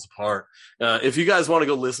all falls apart. If you guys want to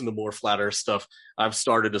go listen to more Flat Earth stuff, I've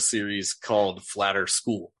started a series called Flat Earth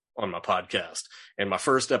School on my podcast. And my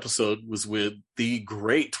first episode was with the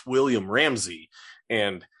great William Ramsey.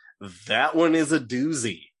 And that one is a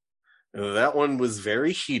doozy. That one was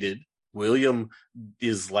very heated. William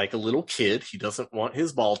is like a little kid. He doesn't want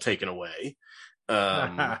his ball taken away.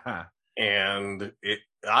 And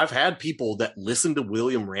I've had people that listen to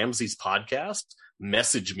William Ramsey's podcast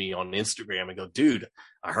message me on Instagram and go, dude,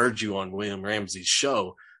 I heard you on William Ramsey's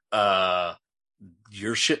show.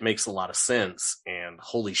 Your shit makes a lot of sense, and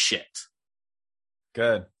holy shit.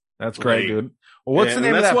 Good. That's great, dude. Well, what's the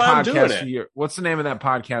name of that podcast? What's the name of that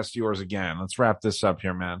podcast of yours again? Let's wrap this up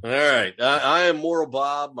here, man. All right. I am Moral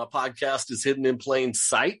Bob. My podcast is Hidden in Plain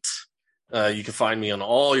Sight. You can find me on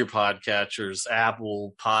all your podcatchers,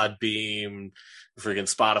 Apple, Podbeam,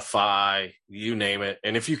 freaking Spotify, you name it.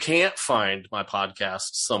 And if you can't find my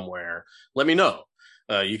podcast somewhere, let me know.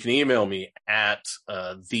 You can email me at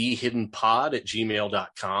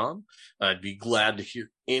thehiddenpod@gmail.com. I'd be glad to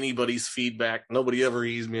hear anybody's feedback. Nobody ever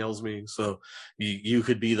emails me, so you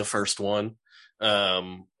could be the first one.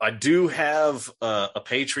 I do have a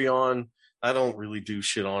Patreon. I don't really do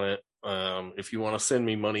shit on it. If you want to send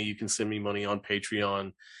me money, you can send me money on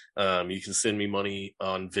Patreon. You can send me money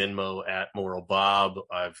on Venmo at Moral Bob.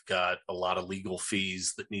 I've got a lot of legal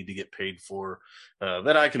fees that need to get paid for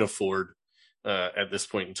that I can afford at this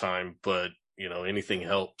point in time. But, anything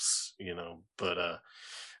helps, but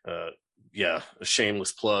yeah, a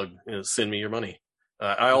shameless plug. Send me your money.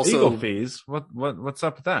 I also legal fees. What's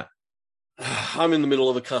up with that? I'm in the middle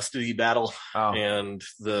of a custody battle, and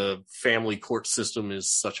the family court system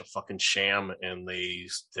is such a fucking sham. And they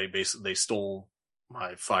stole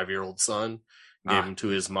my 5-year-old son, gave him to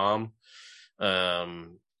his mom,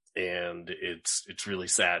 and it's really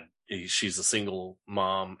sad. She's a single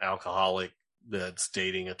mom, alcoholic, that's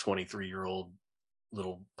dating a 23-year-old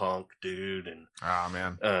little punk dude, and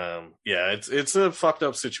yeah, it's a fucked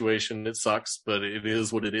up situation. It sucks, but it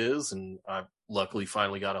is what it is, and I luckily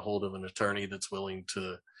finally got a hold of an attorney that's willing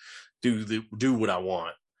to do what I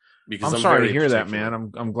want. Because I'm sorry to hear that,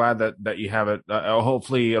 man. I'm glad that you have it.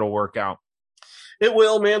 Hopefully it'll work out. It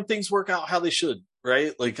will, man. Things work out how they should,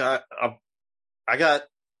 right? Like I got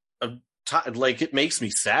like, it makes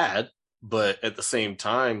me sad, but at the same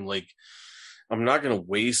time, like, I'm not going to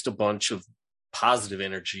waste a bunch of positive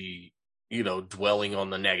energy, dwelling on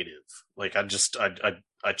the negative. Like I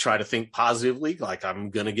try to think positively. Like,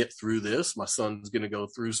 I'm going to get through this. My son's going to go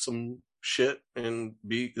through some shit and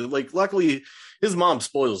be like, luckily his mom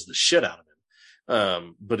spoils the shit out of him.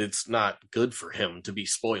 But it's not good for him to be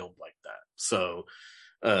spoiled like that. So,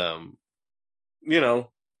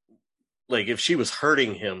 like, if she was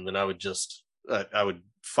hurting him, then I would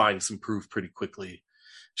find some proof pretty quickly.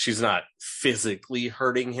 She's not physically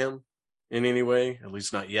hurting him in any way, at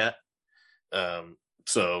least not yet.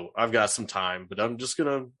 So I've got some time, but I'm just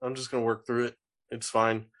gonna work through it. It's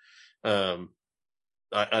fine. I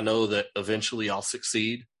know that eventually I'll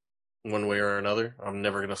succeed one way or another. I'm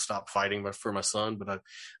never gonna stop fighting for my son, but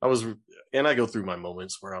I go through my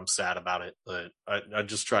moments where I'm sad about it, but I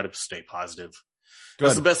just try to stay positive. Good.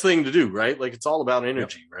 That's the best thing to do, right? Like, it's all about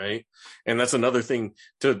energy, right? And that's another thing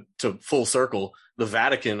to full circle. The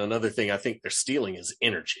Vatican, another thing I think they're stealing is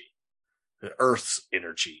energy, the Earth's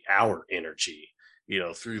energy, our energy,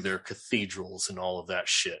 through their cathedrals and all of that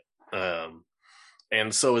shit.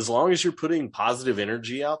 And so as long as you're putting positive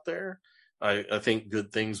energy out there, I think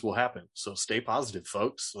good things will happen. So stay positive,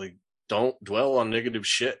 folks. Like, don't dwell on negative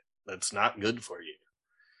shit. That's not good for you.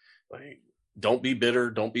 Like, don't be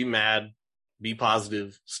bitter. Don't be mad. Be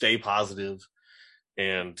positive, stay positive,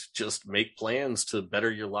 and just make plans to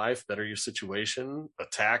better your life, better your situation,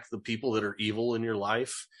 attack the people that are evil in your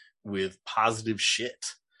life with positive shit,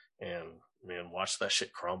 and, man, watch that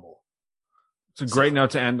shit crumble. It's a great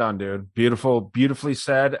note to end on, dude. Beautifully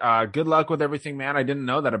said. Good luck with everything, man. I didn't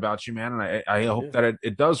know that about you, man, and I hope that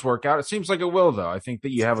it does work out. It seems like it will, though. I think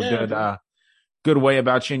that you have a good way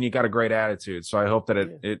about you, and you got a great attitude. So I hope that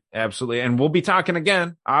it absolutely, and we'll be talking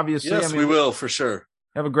again, obviously. Yes, we will, for sure.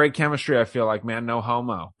 Have a great chemistry, I feel like, man. No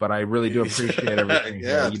homo, but I really do appreciate everything.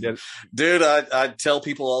 Yeah, you did. Dude, I tell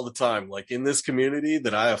people all the time, like, in this community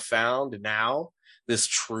that I have found now, this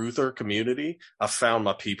truther community, I found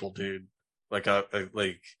my people, dude. Like,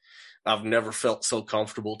 I've never felt so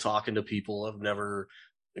comfortable talking to people. I've never,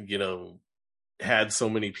 had so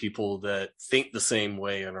many people that think the same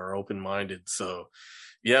way and are open-minded. So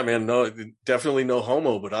yeah, man, no, definitely no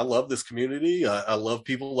homo, but I love this community. I love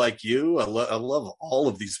people like you. I love all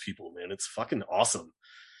of these people, man. It's fucking awesome.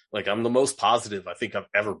 Like, I'm the most positive I think I've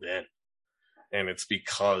ever been. And it's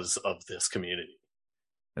because of this community.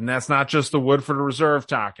 And that's not just the Woodford Reserve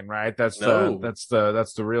talking, right? That's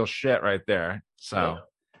the real shit right there. So yeah.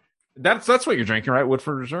 That's what you're drinking, right?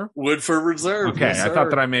 Woodford Reserve? Woodford Reserve. Okay, yes, I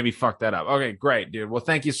thought that I maybe fucked that up. Okay, great, dude. Well,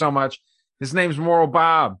 thank you so much. His name's Moral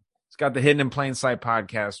Bob. He's got the Hidden in Plain Sight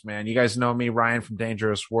podcast, man. You guys know me, Ryan from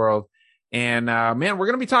Dangerous World. And, man, we're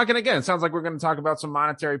going to be talking again. It sounds like we're going to talk about some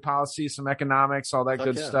monetary policy, some economics, all that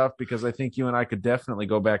good stuff, because I think you and I could definitely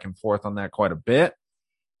go back and forth on that quite a bit.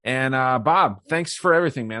 And, Bob, thanks for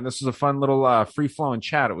everything, man. This was a fun little free-flowing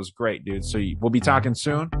chat. It was great, dude. So we'll be talking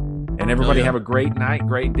soon. And everybody have a great night,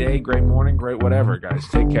 great day, great morning, great whatever, guys.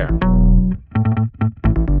 Take care.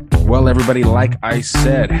 Well, everybody, like I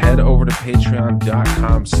said, head over to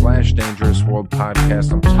patreon.com/Dangerous World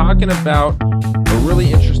Podcast. I'm talking about a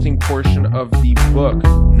really interesting portion of the book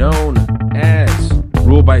known as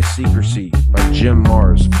Rule by Secrecy by Jim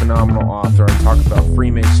Marrs, phenomenal author. I talk about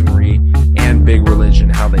Freemasonry and big religion,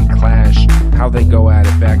 how they clash, how they go at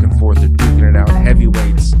it back and forth. They're duking it out,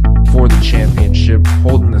 heavyweights for the championship,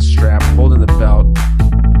 holding the strap, holding the belt,